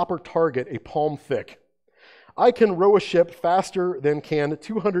through a copper target a palm thick. I can row a ship faster than can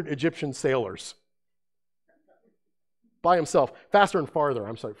 200 Egyptian sailors. By himself, faster and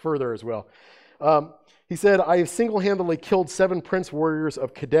farther, further as well. He said, I have single-handedly killed 7 prince warriors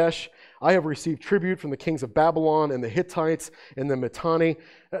of Kadesh. I have received tribute from the kings of Babylon and the Hittites and the Mitanni.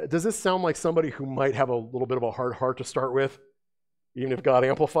 Does this sound like somebody who might have a little bit of a hard heart to start with, even if God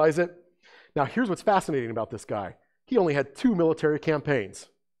amplifies it? Now, here's what's fascinating about this guy. He only had 2 military campaigns.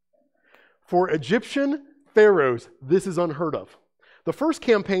 For Egyptian pharaohs, this is unheard of. The first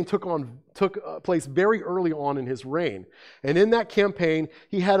campaign took place very early on in his reign. And in that campaign,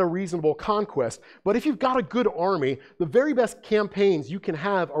 he had a reasonable conquest. But if you've got a good army, the very best campaigns you can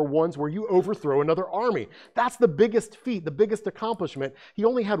have are ones where you overthrow another army. That's the biggest feat, the biggest accomplishment. He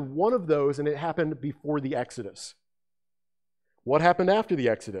only had one of those, and it happened before the Exodus. What happened after the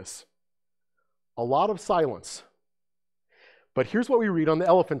Exodus? A lot of silence. But here's what we read on the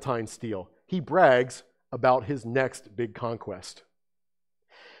Elephantine stele. He brags about his next big conquest.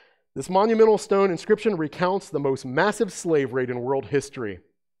 This monumental stone inscription recounts the most massive slave raid in world history,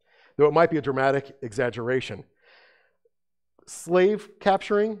 though it might be a dramatic exaggeration. Slave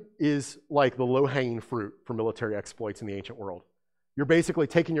capturing is like the low-hanging fruit for military exploits in the ancient world. You're basically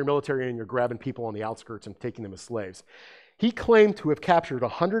taking your military and you're grabbing people on the outskirts and taking them as slaves. He claimed to have captured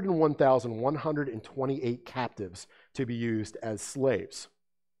 101,128 captives to be used as slaves.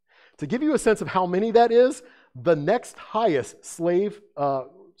 To give you a sense of how many that is, the next highest slave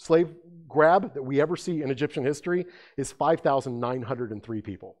grab that we ever see in Egyptian history is 5,903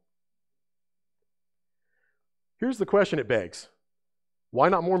 people. Here's the question it begs. Why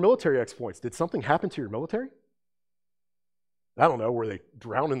not more military exploits? Did something happen to your military? I don't know, were they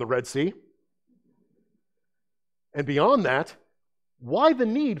drowned in the Red Sea? And beyond that, why the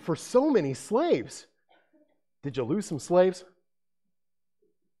need for so many slaves? Did you lose some slaves?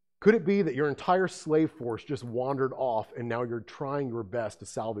 Could it be that your entire slave force just wandered off and now you're trying your best to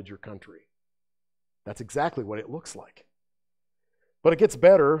salvage your country? That's exactly what it looks like. But it gets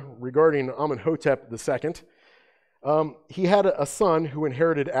better regarding Amenhotep II. He had a son who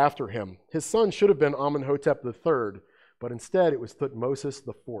inherited after him. His son should have been Amenhotep III, but instead it was Thutmose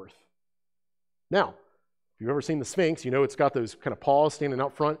IV. Now, if you've ever seen the Sphinx, you know it's got those kind of paws standing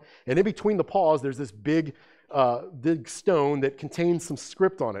out front, and in between the paws there's this big stone that contains some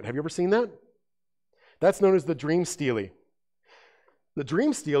script on it. Have you ever seen that? That's known as the Dream Stele. The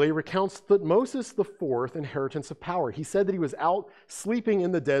Dream Stele recounts Thutmose IV's inheritance of power. He said that he was out sleeping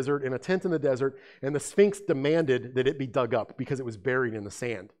in the desert, in a tent in the desert, and the Sphinx demanded that it be dug up because it was buried in the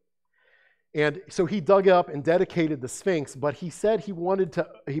sand. And so he dug up and dedicated the Sphinx, but he said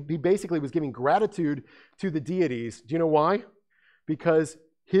he basically was giving gratitude to the deities. Do you know why? Because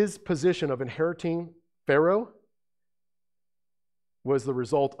his position of inheriting Pharaoh was the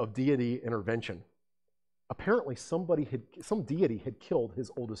result of deity intervention. Apparently some deity had killed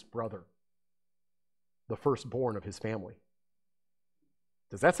his oldest brother, the firstborn of his family.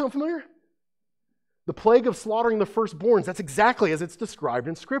 Does that sound familiar? The plague of slaughtering the firstborns, that's exactly as it's described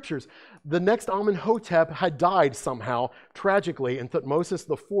in scriptures. The next Amenhotep had died somehow, tragically, and Thutmose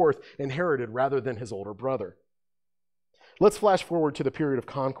IV inherited rather than his older brother. Let's flash forward to the period of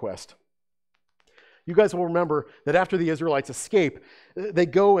conquest. You guys will remember that after the Israelites escape, they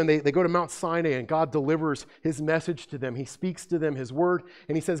go to Mount Sinai, and God delivers his message to them. He speaks to them his word,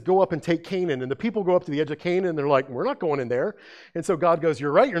 and he says, go up and take Canaan. And the people go up to the edge of Canaan, and they're like, we're not going in there. And so God goes,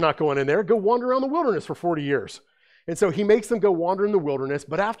 you're right, you're not going in there. Go wander around the wilderness for 40 years. And so he makes them go wander in the wilderness.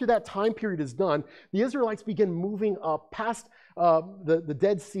 But after that time period is done, the Israelites begin moving up past the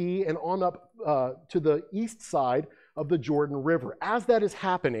Dead Sea and on up to the east side of the Jordan River. As that is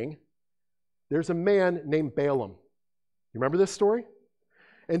happening, there's a man named Balaam. You remember this story?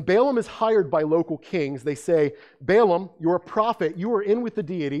 And Balaam is hired by local kings. They say, Balaam, you're a prophet. You are in with the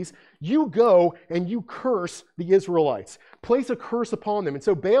deities. You go and you curse the Israelites. Place a curse upon them. And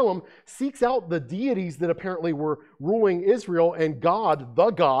so Balaam seeks out the deities that apparently were ruling Israel, and God, the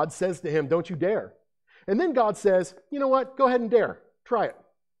God, says to him, don't you dare. And then God says, you know what? Go ahead and dare. Try it.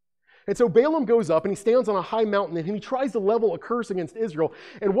 And so Balaam goes up and he stands on a high mountain and he tries to level a curse against Israel.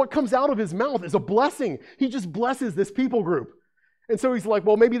 And what comes out of his mouth is a blessing. He just blesses this people group. And so he's like,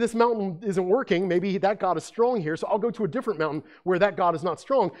 well, maybe this mountain isn't working. Maybe that God is strong here. So I'll go to a different mountain where that God is not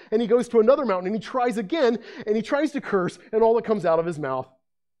strong. And he goes to another mountain and he tries again and he tries to curse, and all that comes out of his mouth,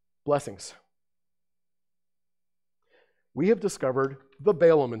 blessings. We have discovered the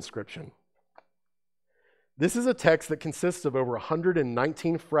Balaam inscription. This is a text that consists of over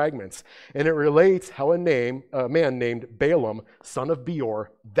 119 fragments, and it relates how a man named Balaam, son of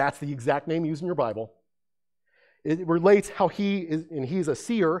Beor, that's the exact name used in your Bible. It relates how he's a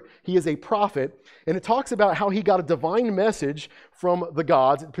seer, he is a prophet, and it talks about how he got a divine message from the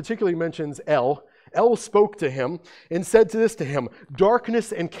gods. It particularly mentions El. El spoke to him and said to him,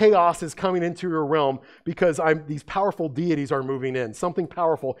 darkness and chaos is coming into your realm because these powerful deities are moving in. Something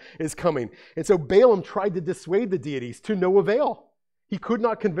powerful is coming. And so Balaam tried to dissuade the deities to no avail. He could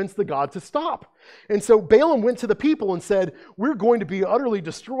not convince the God to stop. And so Balaam went to the people and said, we're going to be utterly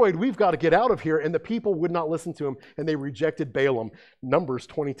destroyed. We've got to get out of here. And the people would not listen to him, and they rejected Balaam. Numbers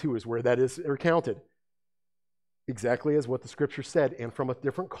 22 is where that is recounted. Exactly as what the scripture said, and from a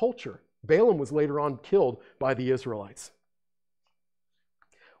different culture. Balaam was later on killed by the Israelites.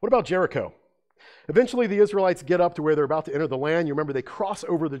 What about Jericho? Eventually, the Israelites get up to where they're about to enter the land. You remember they cross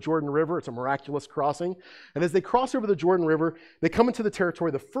over the Jordan River. It's a miraculous crossing. And as they cross over the Jordan River, they come into the territory.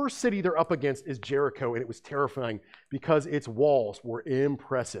 The first city they're up against is Jericho, and it was terrifying because its walls were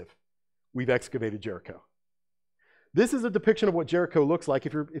impressive. We've excavated Jericho. This is a depiction of what Jericho looks like.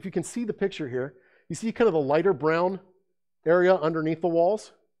 If you can see the picture here, you see kind of the lighter brown area underneath the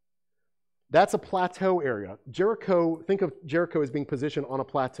walls? That's a plateau area. Jericho, think of Jericho as being positioned on a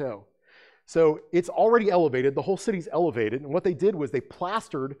plateau. So it's already elevated. The whole city's elevated. And what they did was they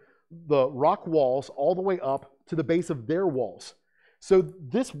plastered the rock walls all the way up to the base of their walls. So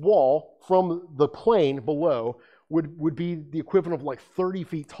this wall from the plain below would be the equivalent of like 30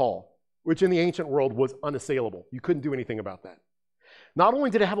 feet tall, which in the ancient world was unassailable. You couldn't do anything about that. Not only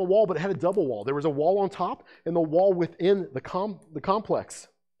did it have a wall, but it had a double wall. There was a wall on top and the wall within the complex.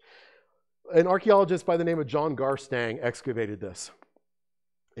 An archaeologist by the name of John Garstang excavated this.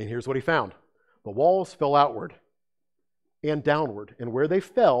 And here's what he found. The walls fell outward and downward, and where they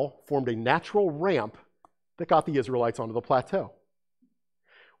fell formed a natural ramp that got the Israelites onto the plateau.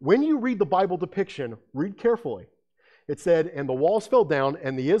 When you read the Bible depiction, read carefully. It said, and the walls fell down,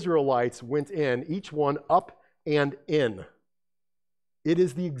 and the Israelites went in, each one up and in. It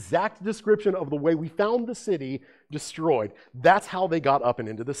is the exact description of the way we found the city destroyed. That's how they got up and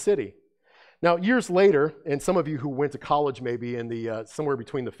into the city. Now, years later, and some of you who went to college maybe in the somewhere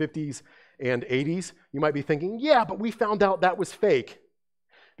between the 50s and 80s, you might be thinking, yeah, but we found out that was fake.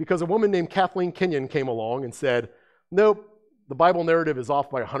 Because a woman named Kathleen Kenyon came along and said, nope, the Bible narrative is off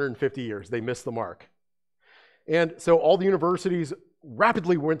by 150 years. They missed the mark. And so all the universities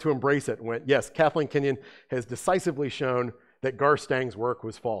rapidly went to embrace it and went, yes, Kathleen Kenyon has decisively shown that Garstang's work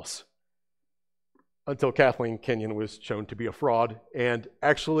was false. Until Kathleen Kenyon was shown to be a fraud and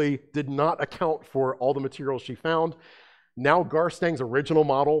actually did not account for all the materials she found. Now Garstang's original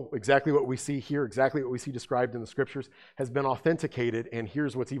model, exactly what we see here, exactly what we see described in the scriptures, has been authenticated, and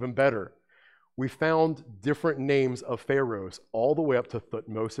here's what's even better. We found different names of pharaohs all the way up to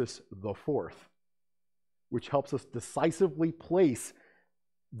Thutmose IV, which helps us decisively place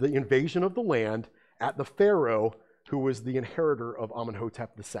the invasion of the land at the pharaoh who was the inheritor of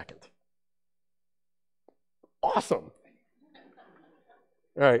Amenhotep II. Awesome.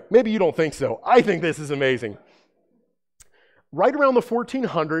 All right, maybe you don't think so. I think this is amazing. Right around the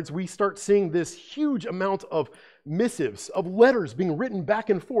 1400s, we start seeing this huge amount of missives, of letters being written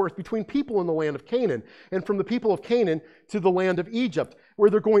back and forth between people in the land of Canaan, and from the people of Canaan to the land of Egypt, where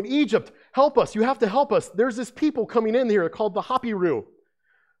they're going, Egypt, help us, you have to help us. There's this people coming in here called the Hapiru.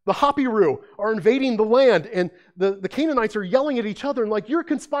 The Hapiru are invading the land, and the Canaanites are yelling at each other and like, you're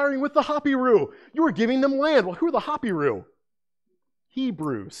conspiring with the Hapiru. You are giving them land. Well, who are the Hapiru?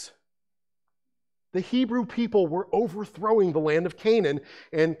 Hebrews. The Hebrew people were overthrowing the land of Canaan,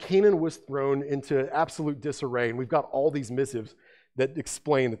 and Canaan was thrown into absolute disarray. And we've got all these missives that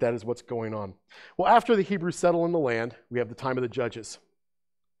explain that that is what's going on. Well, after the Hebrews settle in the land, we have the time of the Judges.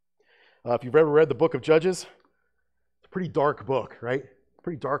 If you've ever read the book of Judges, it's a pretty dark book, right?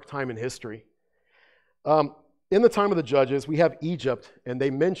 Pretty dark time in history. In the time of the Judges, we have Egypt, and they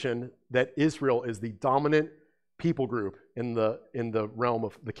mention that Israel is the dominant people group in the realm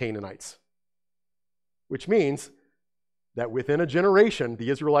of the Canaanites. Which means that within a generation, the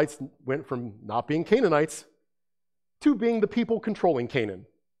Israelites went from not being Canaanites to being the people controlling Canaan.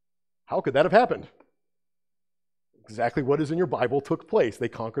 How could that have happened? Exactly what is in your Bible took place. They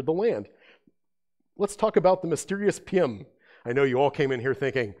conquered the land. Let's talk about the mysterious Purim. I know you all came in here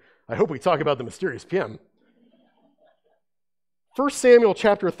thinking, I hope we talk about the mysterious Purim. 1 Samuel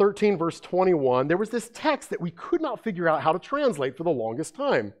chapter 13, verse 21, there was this text that we could not figure out how to translate for the longest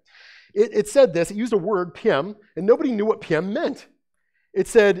time. It said this, it used a word, Purim, and nobody knew what Purim meant. It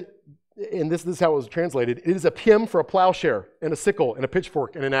said, and this is how it was translated, it is a Purim for a plowshare, and a sickle, and a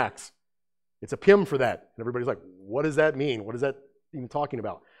pitchfork, and an axe. It's a Purim for that. And everybody's like, what does that mean? What is that even talking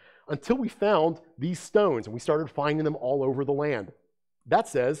about? Until we found these stones, and we started finding them all over the land. That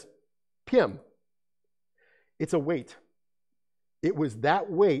says Purim. It's a weight. It was that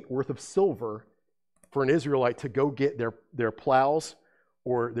weight worth of silver for an Israelite to go get their plows,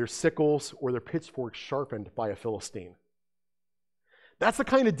 or their sickles, or their pitchforks sharpened by a Philistine. That's the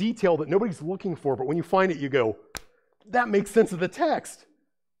kind of detail that nobody's looking for, but when you find it, you go, that makes sense of the text.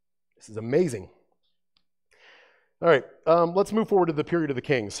 This is amazing. All right, let's move forward to the period of the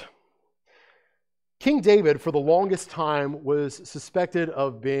kings. King David, for the longest time, was suspected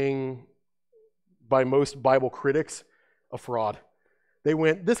of being, by most Bible critics, a fraud. They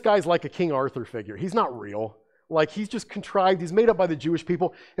went, this guy's like a King Arthur figure. He's not real. Like, he's just contrived. He's made up by the Jewish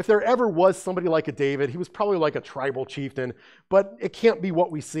people. If there ever was somebody like a David, he was probably like a tribal chieftain, but it can't be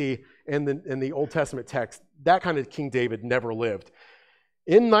what we see in the Old Testament text. That kind of King David never lived.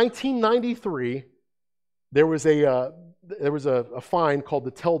 In 1993, there was a fine called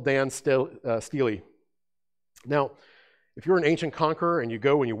the Tel Dan Stele. Now, if you're an ancient conqueror and you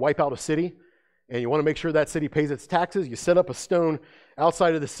go and you wipe out a city, and you want to make sure that city pays its taxes, you set up a stone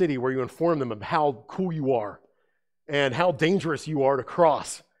outside of the city where you inform them of how cool you are, and how dangerous you are to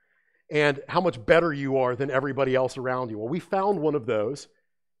cross, and how much better you are than everybody else around you. Well, we found one of those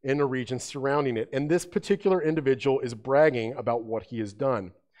in the region surrounding it, and this particular individual is bragging about what he has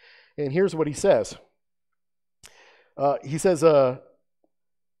done. And here's what he says. He says, where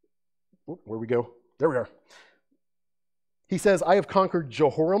we go? There we are. He says, I have conquered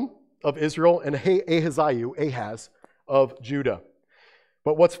Jehoram of Israel and Ahaz of Judah.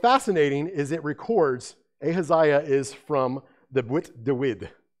 But what's fascinating is it records Ahaziah is from the Brit David,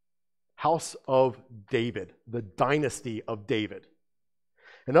 house of David, the dynasty of David.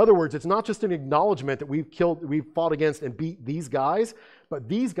 In other words, it's not just an acknowledgement that we've fought against and beat these guys, but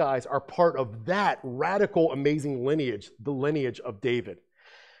these guys are part of that radical, amazing lineage, the lineage of David.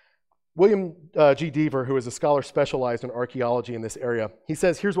 William G. Deaver, who is a scholar specialized in archaeology in this area, he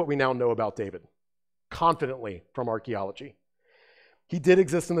says, here's what we now know about David, confidently from archaeology. He did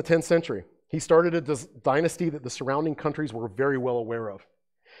exist in the 10th century. He started a dynasty that the surrounding countries were very well aware of.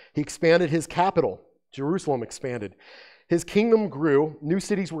 He expanded his capital. Jerusalem expanded. His kingdom grew. New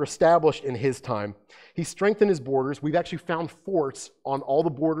cities were established in his time. He strengthened his borders. We've actually found forts on all the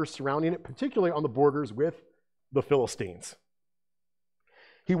borders surrounding it, particularly on the borders with the Philistines.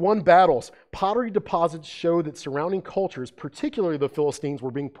 He won battles. Pottery deposits show that surrounding cultures, particularly the Philistines,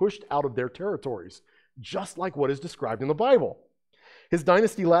 were being pushed out of their territories, just like what is described in the Bible. His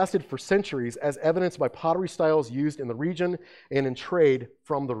dynasty lasted for centuries, as evidenced by pottery styles used in the region and in trade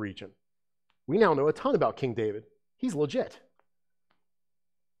from the region. We now know a ton about King David. He's legit.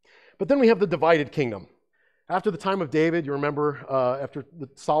 But then we have the divided kingdom. After the time of David, you remember, after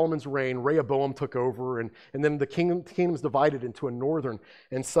Solomon's reign, Rehoboam took over, and then the kingdom's divided into a northern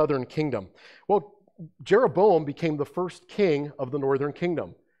and southern kingdom. Well, Jeroboam became the first king of the northern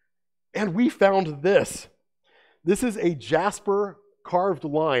kingdom. And we found this. This is a jasper carved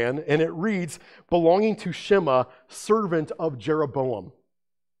lion, and it reads, belonging to Shema, servant of Jeroboam.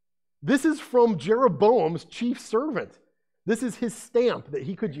 This is from Jeroboam's chief servant. This is his stamp that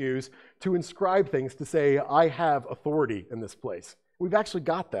he could use to inscribe things to say, I have authority in this place. We've actually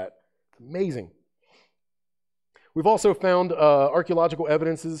got that. It's amazing. We've also found archaeological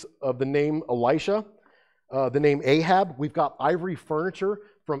evidences of the name Elisha, the name Ahab. We've got ivory furniture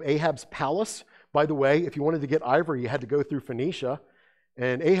from Ahab's palace. By the way, if you wanted to get ivory, you had to go through Phoenicia.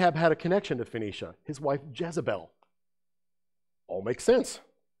 And Ahab had a connection to Phoenicia, his wife Jezebel. All makes sense.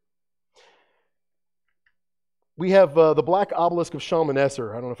 we have the black obelisk of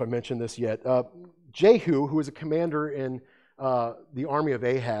Shalmaneser. I don't know if I mentioned this yet. Jehu, who was a commander in the army of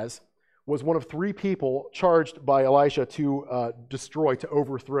Ahaz, was one of 3 people charged by Elisha to destroy, to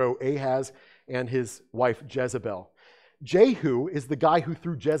overthrow Ahaz and his wife Jezebel. Jehu is the guy who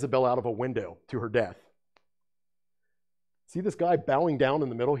threw Jezebel out of a window to her death. See this guy bowing down in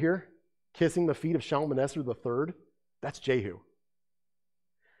the middle here, kissing the feet of Shalmaneser III? That's Jehu.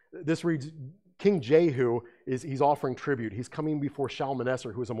 This reads, King Jehu he's offering tribute. He's coming before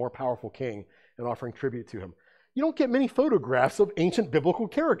Shalmaneser, who is a more powerful king, and offering tribute to him. You don't get many photographs of ancient biblical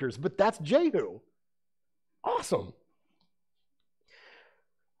characters, but that's Jehu. Awesome.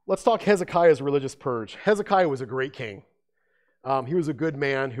 Let's talk Hezekiah's religious purge. Hezekiah was a great king. He was a good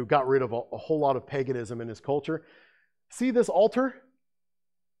man who got rid of a whole lot of paganism in his culture. See this altar?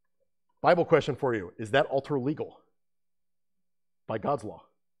 Bible question for you. Is that altar legal by God's law?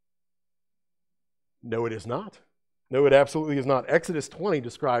 No, it is not. No, it absolutely is not. Exodus 20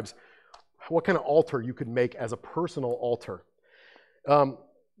 describes what kind of altar you could make as a personal altar.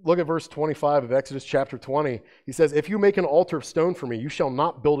 Look at verse 25 of Exodus chapter 20. He says, if you make an altar of stone for me, you shall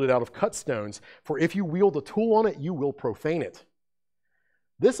not build it out of cut stones, for if you wield a tool on it, you will profane it.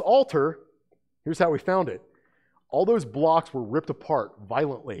 This altar, here's how we found it. All those blocks were ripped apart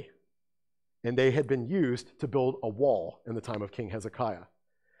violently, and they had been used to build a wall in the time of King Hezekiah,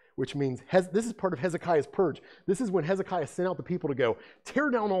 which means this is part of Hezekiah's purge. This is when Hezekiah sent out the people to go tear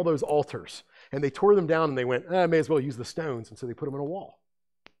down all those altars, and they tore them down, and they went, I may as well use the stones, and so they put them in a wall.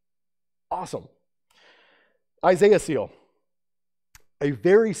 Awesome. Isaiah seal. A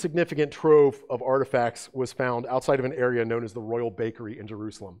very significant trove of artifacts was found outside of an area known as the Royal Bakery in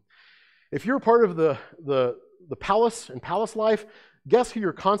Jerusalem. If you're a part of the palace and palace life, guess who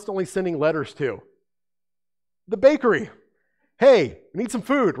you're constantly sending letters to? The bakery. Hey, we need some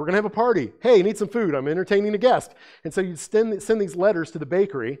food. We're going to have a party. Hey, I need some food. I'm entertaining a guest. And so you'd send these letters to the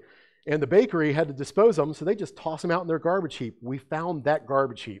bakery, and the bakery had to dispose of them, so they just toss them out in their garbage heap. We found that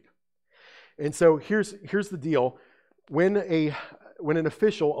garbage heap. And so here's the deal. When an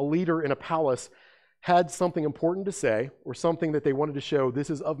official, a leader in a palace, had something important to say or something that they wanted to show,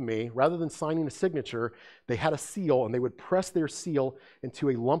 this is of me, rather than signing a signature, they had a seal, and they would press their seal into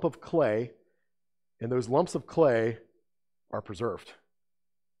a lump of clay, and those lumps of clay are preserved.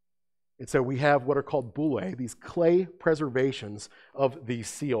 And so we have what are called bullae, these clay preservations of these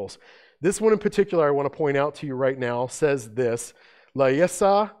seals. This one in particular I want to point out to you right now says this,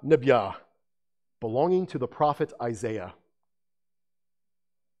 Layesa Nebiah, belonging to the prophet Isaiah.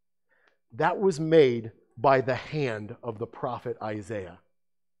 That was made by the hand of the prophet Isaiah.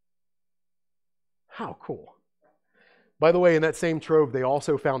 How cool. By the way, in that same trove, they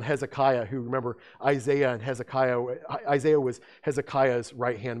also found Hezekiah, who, remember, Isaiah was Hezekiah's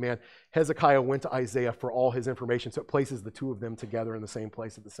right-hand man. Hezekiah went to Isaiah for all his information, so it places the two of them together in the same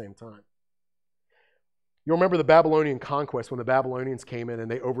place at the same time. You'll remember the Babylonian conquest when the Babylonians came in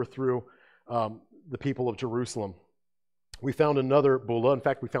and they overthrew the people of Jerusalem. We found another bulla. In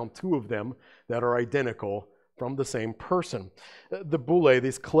fact, we found 2 of them that are identical from the same person. The bullae,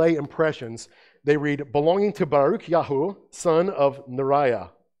 these clay impressions, they read, belonging to Baruch Yahu, son of Neriah,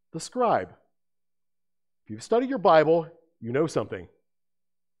 the scribe. If you've studied your Bible, you know something.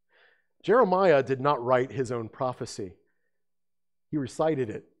 Jeremiah did not write his own prophecy. He recited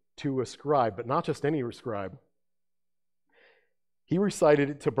it to a scribe, but not just any scribe. He recited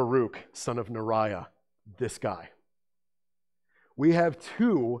it to Baruch, son of Neriah, this guy. We have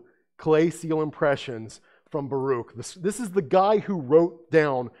 2 clay seal impressions from Baruch. This is the guy who wrote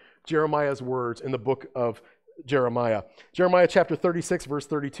down Jeremiah's words in the book of Jeremiah. Jeremiah chapter 36, verse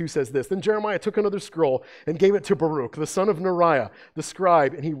 32 says this, Then Jeremiah took another scroll and gave it to Baruch, the son of Neriah, the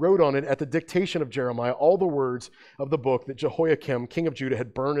scribe, and he wrote on it at the dictation of Jeremiah all the words of the book that Jehoiakim, king of Judah,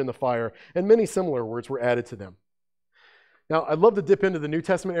 had burned in the fire, and many similar words were added to them. Now, I'd love to dip into the New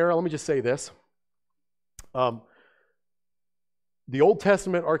Testament era. Let me just say this. The Old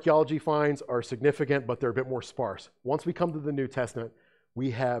Testament archaeology finds are significant, but they're a bit more sparse. Once we come to the New Testament,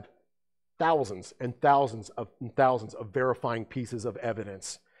 we have thousands and thousands of verifying pieces of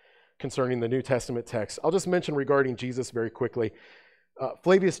evidence concerning the New Testament text. I'll just mention regarding Jesus very quickly.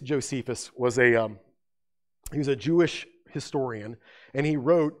 Flavius Josephus was he was a Jewish historian, and he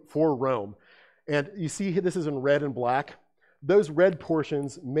wrote for Rome. And you see this is in red and black. Those red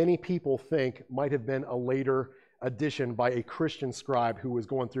portions, many people think might have been a later addition by a Christian scribe who was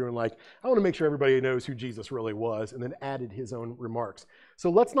going through and I want to make sure everybody knows who Jesus really was, and then added his own remarks.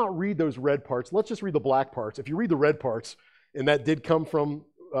 So let's not read those red parts. Let's just read the black parts. If you read the red parts, and that did come from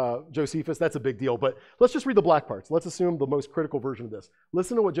Josephus, that's a big deal. But let's just read the black parts. Let's assume the most critical version of this.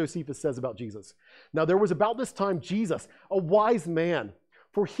 Listen to what Josephus says about Jesus. Now there was about this time Jesus, a wise man,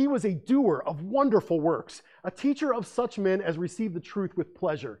 for he was a doer of wonderful works, a teacher of such men as received the truth with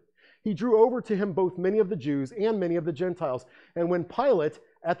pleasure. He drew over to him both many of the Jews and many of the Gentiles. And when Pilate,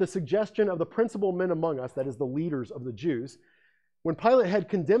 at the suggestion of the principal men among us, that is the leaders of the Jews, when Pilate had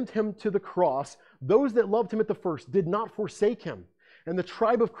condemned him to the cross, those that loved him at the first did not forsake him. And the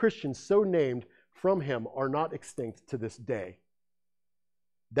tribe of Christians so named from him are not extinct to this day.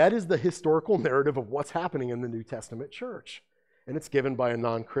 That is the historical narrative of what's happening in the New Testament church. And it's given by a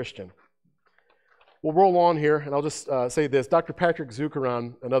non-Christian. We'll roll on here, and I'll just say this. Dr. Patrick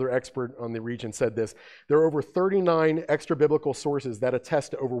Zuckeron, another expert on the region, said this. There are over 39 extra-biblical sources that attest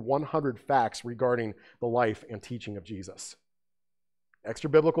to over 100 facts regarding the life and teaching of Jesus.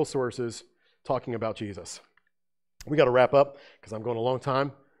 Extra-biblical sources talking about Jesus. We got to wrap up because I'm going a long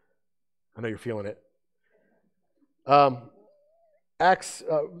time. I know you're feeling it. Acts,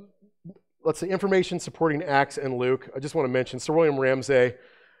 let's see, information supporting Acts and Luke. I just want to mention Sir William Ramsay,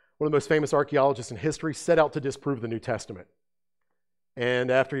 one of the most famous archaeologists in history, set out to disprove the New Testament. And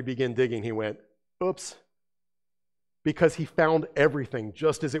after he began digging, he went, oops, because he found everything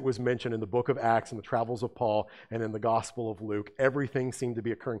just as it was mentioned in the book of Acts and the travels of Paul and in the Gospel of Luke. Everything seemed to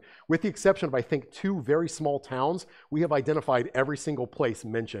be occurring. With the exception of, I think, 2 very small towns, we have identified every single place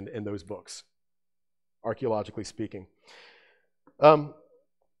mentioned in those books, archaeologically speaking. Sir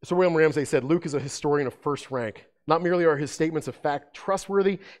William Ramsay said, Luke is a historian of first rank. Not merely are his statements of fact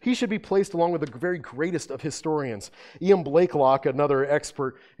trustworthy, he should be placed along with the very greatest of historians. Ian Blakelock, another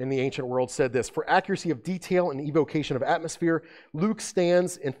expert in the ancient world, said this, for accuracy of detail and evocation of atmosphere, Luke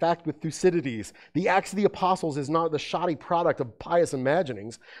stands, in fact, with Thucydides. The Acts of the Apostles is not the shoddy product of pious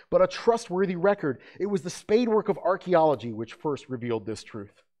imaginings, but a trustworthy record. It was the spadework of archaeology which first revealed this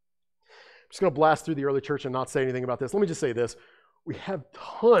truth. I'm just going to blast through the early church and not say anything about this. Let me just say this. We have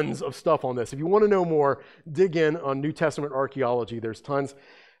tons of stuff on this. If you want to know more, dig in on New Testament archaeology. There's tons.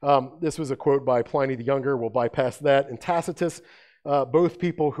 This was a quote by Pliny the Younger. We'll bypass that. And Tacitus, both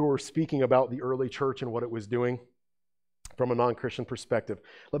people who were speaking about the early church and what it was doing from a non-Christian perspective.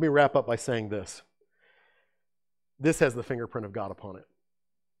 Let me wrap up by saying this. This has the fingerprint of God upon it.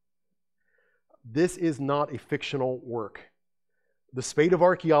 This is not a fictional work. The spade of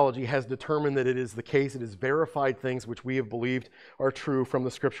archaeology has determined that it is the case. It has verified things which we have believed are true from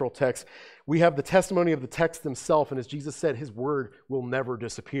the scriptural text. We have the testimony of the text themselves, and as Jesus said, his word will never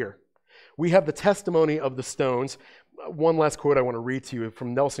disappear. We have the testimony of the stones. One last quote I want to read to you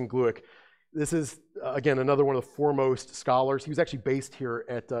from Nelson Glueck. This is, again, another one of the foremost scholars. He was actually based here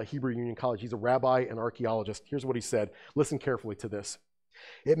at Hebrew Union College. He's a rabbi and archaeologist. Here's what he said. Listen carefully to this.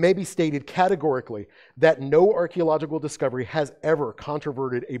 It may be stated categorically that no archaeological discovery has ever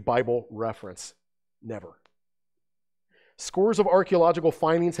controverted a Bible reference. Never. Scores of archaeological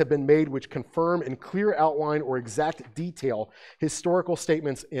findings have been made which confirm in clear outline or exact detail historical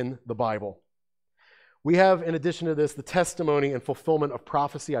statements in the Bible. We have, in addition to this, the testimony and fulfillment of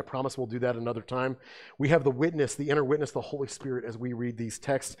prophecy. I promise we'll do that another time. We have the witness, the inner witness, the Holy Spirit as we read these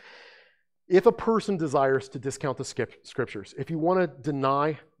texts. If a person desires to discount the scriptures, if you want to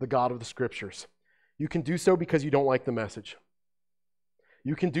deny the God of the scriptures, you can do so because you don't like the message.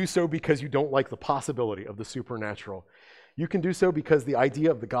 You can do so because you don't like the possibility of the supernatural. You can do so because the idea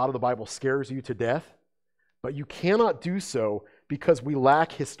of the God of the Bible scares you to death, but you cannot do so because we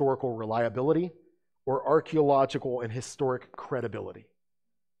lack historical reliability or archaeological and historic credibility.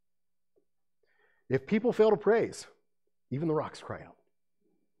 If people fail to praise, even the rocks cry out.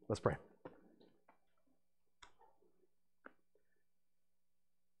 Let's pray.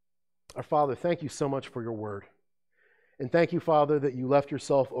 Our Father, thank you so much for your word. And thank you, Father, that you left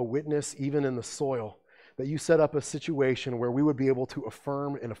yourself a witness even in the soil, that you set up a situation where we would be able to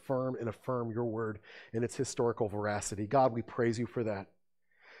affirm and affirm and affirm your word and its historical veracity. God, we praise you for that.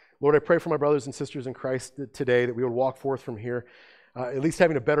 Lord, I pray for my brothers and sisters in Christ today that we would walk forth from here, at least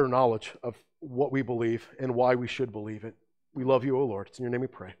having a better knowledge of what we believe and why we should believe it. We love you, O Lord. It's in your name we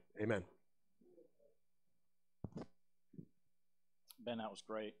pray. Amen. Ben, that was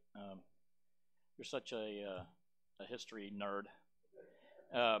great. You're such a history nerd.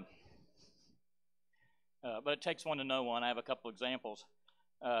 But it takes one to know one. I have a couple examples.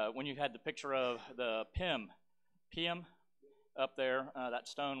 When you had the picture of the Pim up there, that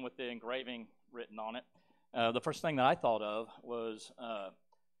stone with the engraving written on it, the first thing that I thought of was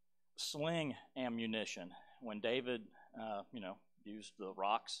sling ammunition. When David, used the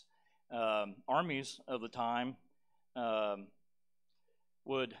rocks, armies of the time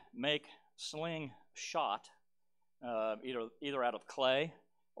would make sling shot either out of clay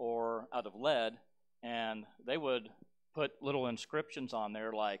or out of lead, and they would put little inscriptions on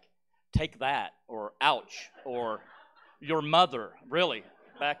there like, "Take that," or "Ouch," or "Your mother." Really,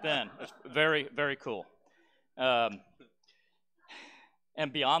 back then. It's very, very cool. And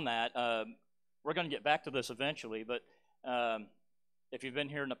beyond that, we're going to get back to this eventually, but if you've been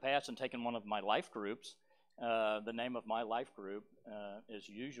here in the past and taken one of my life groups, the name of my life group is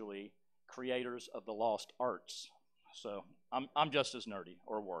usually Creators of the Lost Arts. So I'm just as nerdy,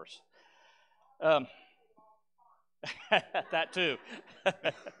 or worse. That too.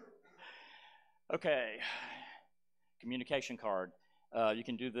 Okay. Communication card. You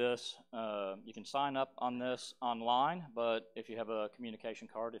can do this. You can sign up on this online, but if you have a communication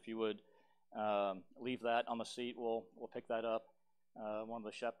card, if you would leave that on the seat, we'll pick that up. One of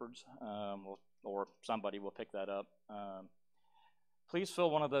the shepherds or somebody will pick that up. Please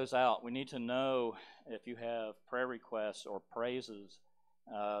fill one of those out. We need to know if you have prayer requests or praises.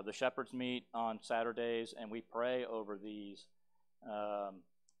 The shepherds meet on Saturdays, and we pray over these.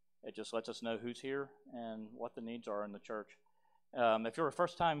 It just lets us know who's here and what the needs are in the church. If you're a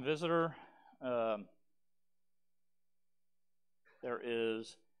first-time visitor, there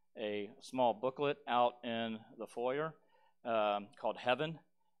is a small booklet out in the foyer called Heaven.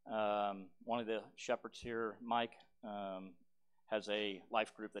 One of the shepherds here, Mike, has a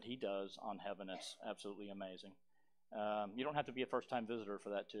life group that he does on heaven. It's absolutely amazing. You don't have to be a first-time visitor for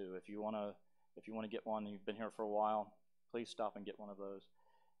that too. If you want to get one, and you've been here for a while, please stop and get one of those.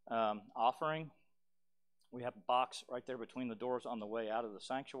 Offering. We have a box right there between the doors on the way out of the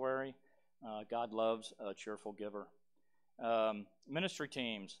sanctuary. God loves a cheerful giver. Ministry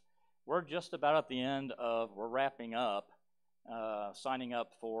teams. We're just about at the end we're wrapping up, signing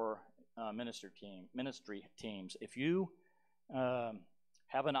up for ministry teams. If you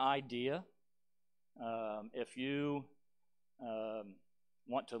have an idea, if you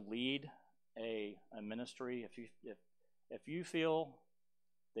want to lead a ministry, if you feel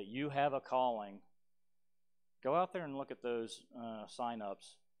that you have a calling, go out there and look at those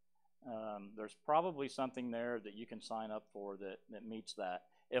sign-ups. There's probably something there that you can sign up for that meets that.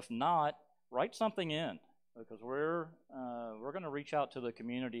 If not, write something in, because we're going to reach out to the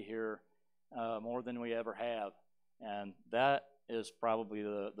community here more than we ever have, and that is probably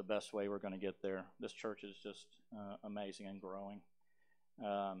the best way we're going to get there. This church is just amazing and growing.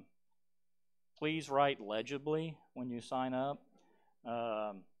 Please write legibly when you sign up.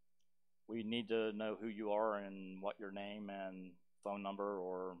 We need to know who you are and what your name and phone number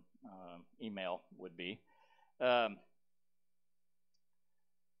or email would be.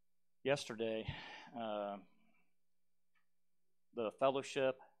 Yesterday, the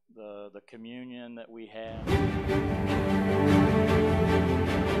fellowship, the communion that we had.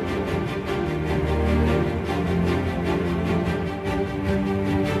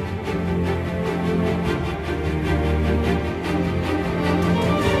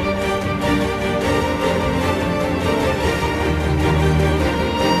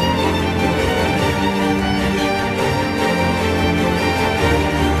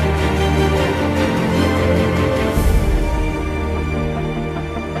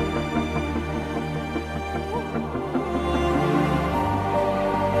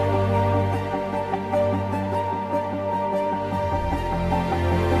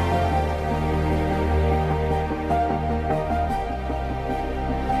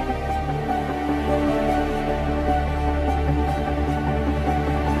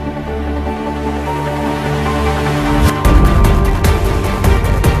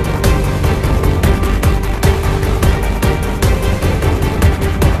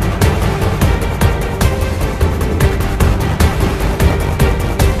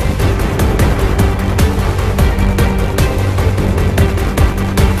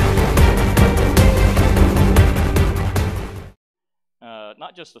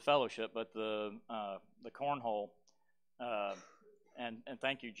 Not just the fellowship, but the cornhole, and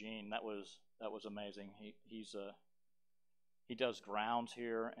thank you, Gene. That was amazing. He does grounds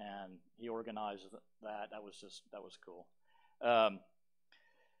here, and he organized that. That was cool.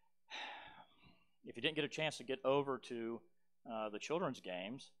 If you didn't get a chance to get over to the children's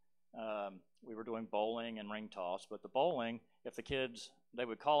games, we were doing bowling and ring toss. But the bowling, if the kids, they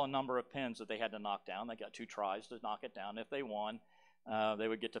would call a number of pins that they had to knock down. They got 2 tries to knock it down. If they won, they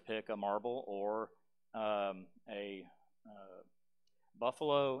would get to pick a marble or a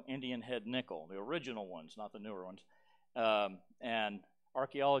Buffalo Indian head nickel, the original ones, not the newer ones. And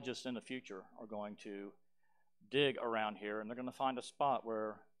archaeologists in the future are going to dig around here, and they're going to find a spot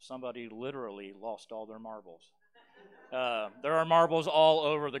where somebody literally lost all their marbles. There are marbles all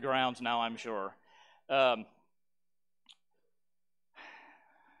over the grounds now, I'm sure.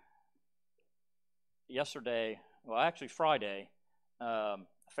 yesterday, well, actually Friday,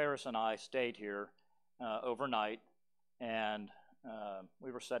 Ferris and I stayed here overnight, and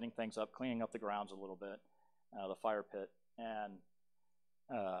we were setting things up, cleaning up the grounds a little bit, the fire pit, and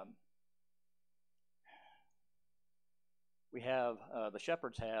we have, the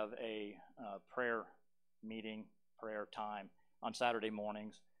shepherds have a prayer meeting, prayer time on Saturday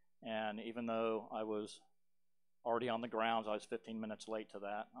mornings, and even though I was already on the grounds, I was 15 minutes late to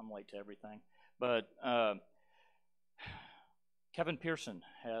that. I'm late to everything. But Kevin Pearson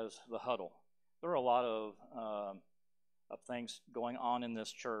has the huddle. There are a lot of things going on in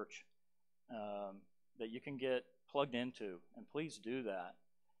this church that you can get plugged into, and please do that.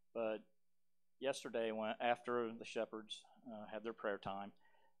 But yesterday, after the shepherds had their prayer time,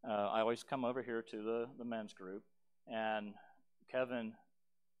 I always come over here to the men's group, and Kevin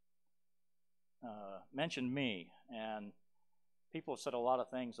mentioned me, and people have said a lot of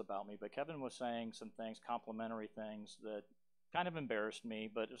things about me, but Kevin was saying some things, complimentary things, that kind of embarrassed me,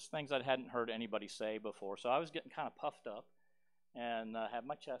 but it's things I hadn't heard anybody say before. So I was getting kind of puffed up and had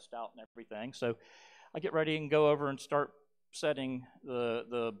my chest out and everything. So I get ready and go over and start setting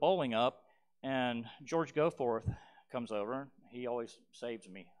the bowling up, and George Goforth comes over. He always saves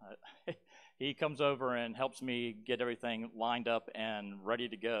me. He comes over and helps me get everything lined up and ready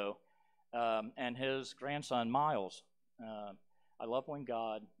to go. And his grandson, Miles, I love when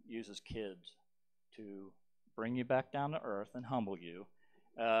God uses kids to bring you back down to earth and humble you.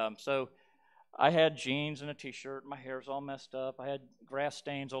 So I had jeans and a t-shirt. My hair's all messed up. I had grass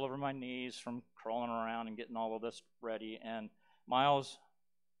stains all over my knees from crawling around and getting all of this ready. And Miles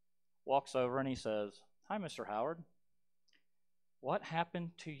walks over and he says, "Hi, Mr. Howard. What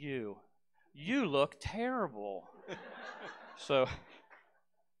happened to you? You look terrible." So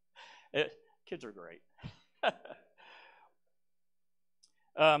kids are great.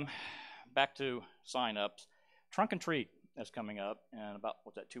 Back to sign-ups. Trunk and Treat is coming up in about,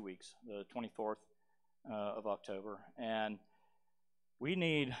 2 weeks, the 24th of October. And we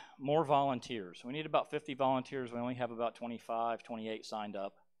need more volunteers. We need about 50 volunteers. We only have about 25, 28 signed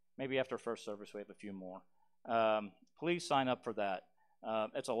up. Maybe after first service we have a few more. Please sign up for that.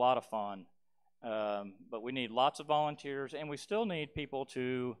 It's a lot of fun. But we need lots of volunteers, and we still need people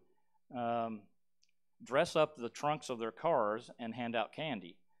to dress up the trunks of their cars and hand out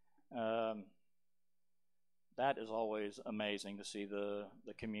candy. That is always amazing to see the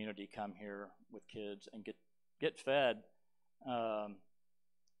community come here with kids and get fed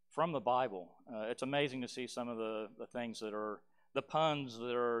from the Bible. It's amazing to see some of the things that are, the puns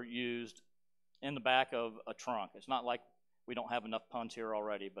that are used in the back of a trunk. It's not like we don't have enough puns here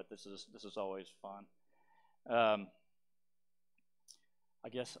already, but this is always fun. I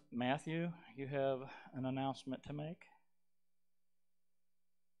guess, Matthew, you have an announcement to make?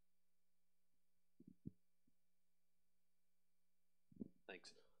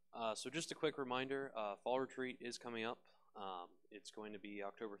 Thanks. So just a quick reminder, Fall Retreat is coming up. It's going to be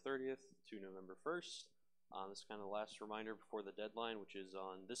October 30th to November 1st. This is kind of the last reminder before the deadline, which is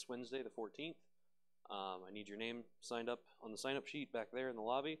on this Wednesday, the 14th. I need your name signed up on the sign-up sheet back there in the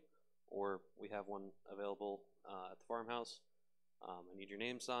lobby, or we have one available at the farmhouse. I need your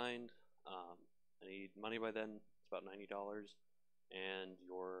name signed. I need money by then. It's about $90. And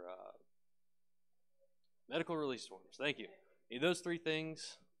your medical release forms. Thank you. Need those 3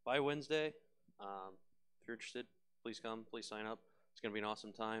 things by Wednesday. If you're interested, please come. Please sign up. It's going to be an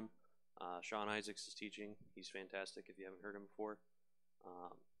awesome time. Sean Isaacs is teaching. He's fantastic if you haven't heard him before.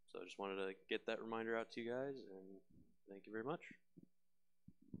 So I just wanted to get that reminder out to you guys, and thank you very much.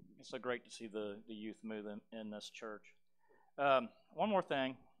 It's so great to see the youth move in this church. One more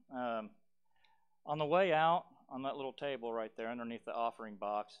thing. On the way out, on that little table right there underneath the offering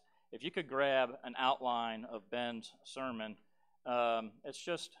box, if you could grab an outline of Ben's sermon, it's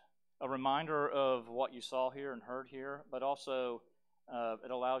just a reminder of what you saw here and heard here, but also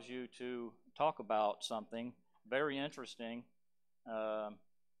it allows you to talk about something very interesting,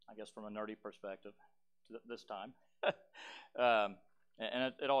 I guess from a nerdy perspective this time.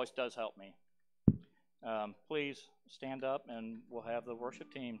 And it always does help me. Please stand up and we'll have the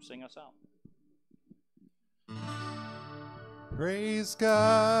worship team sing us out. Praise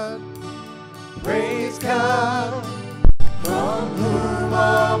God, Praise God, from whom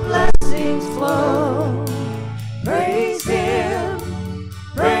all blessings flow. Praise Him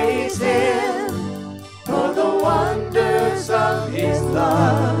for the wonders of His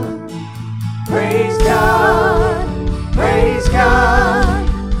love. Praise God,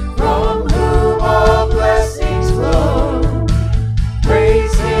 from whom all blessings flow.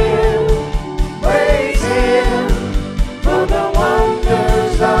 Praise Him for the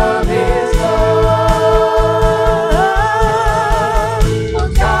wonders of His love.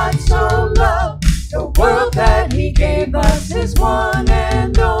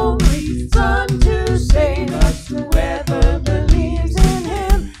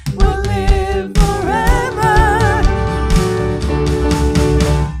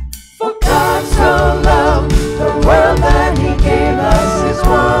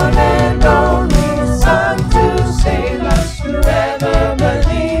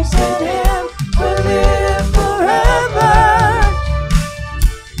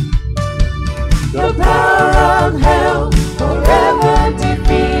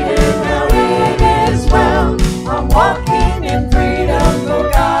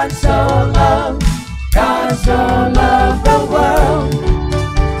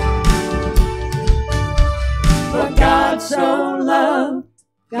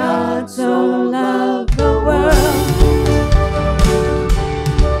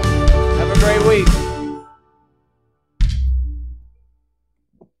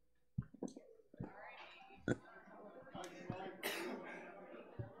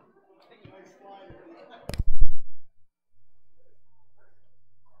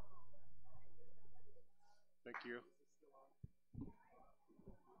 you.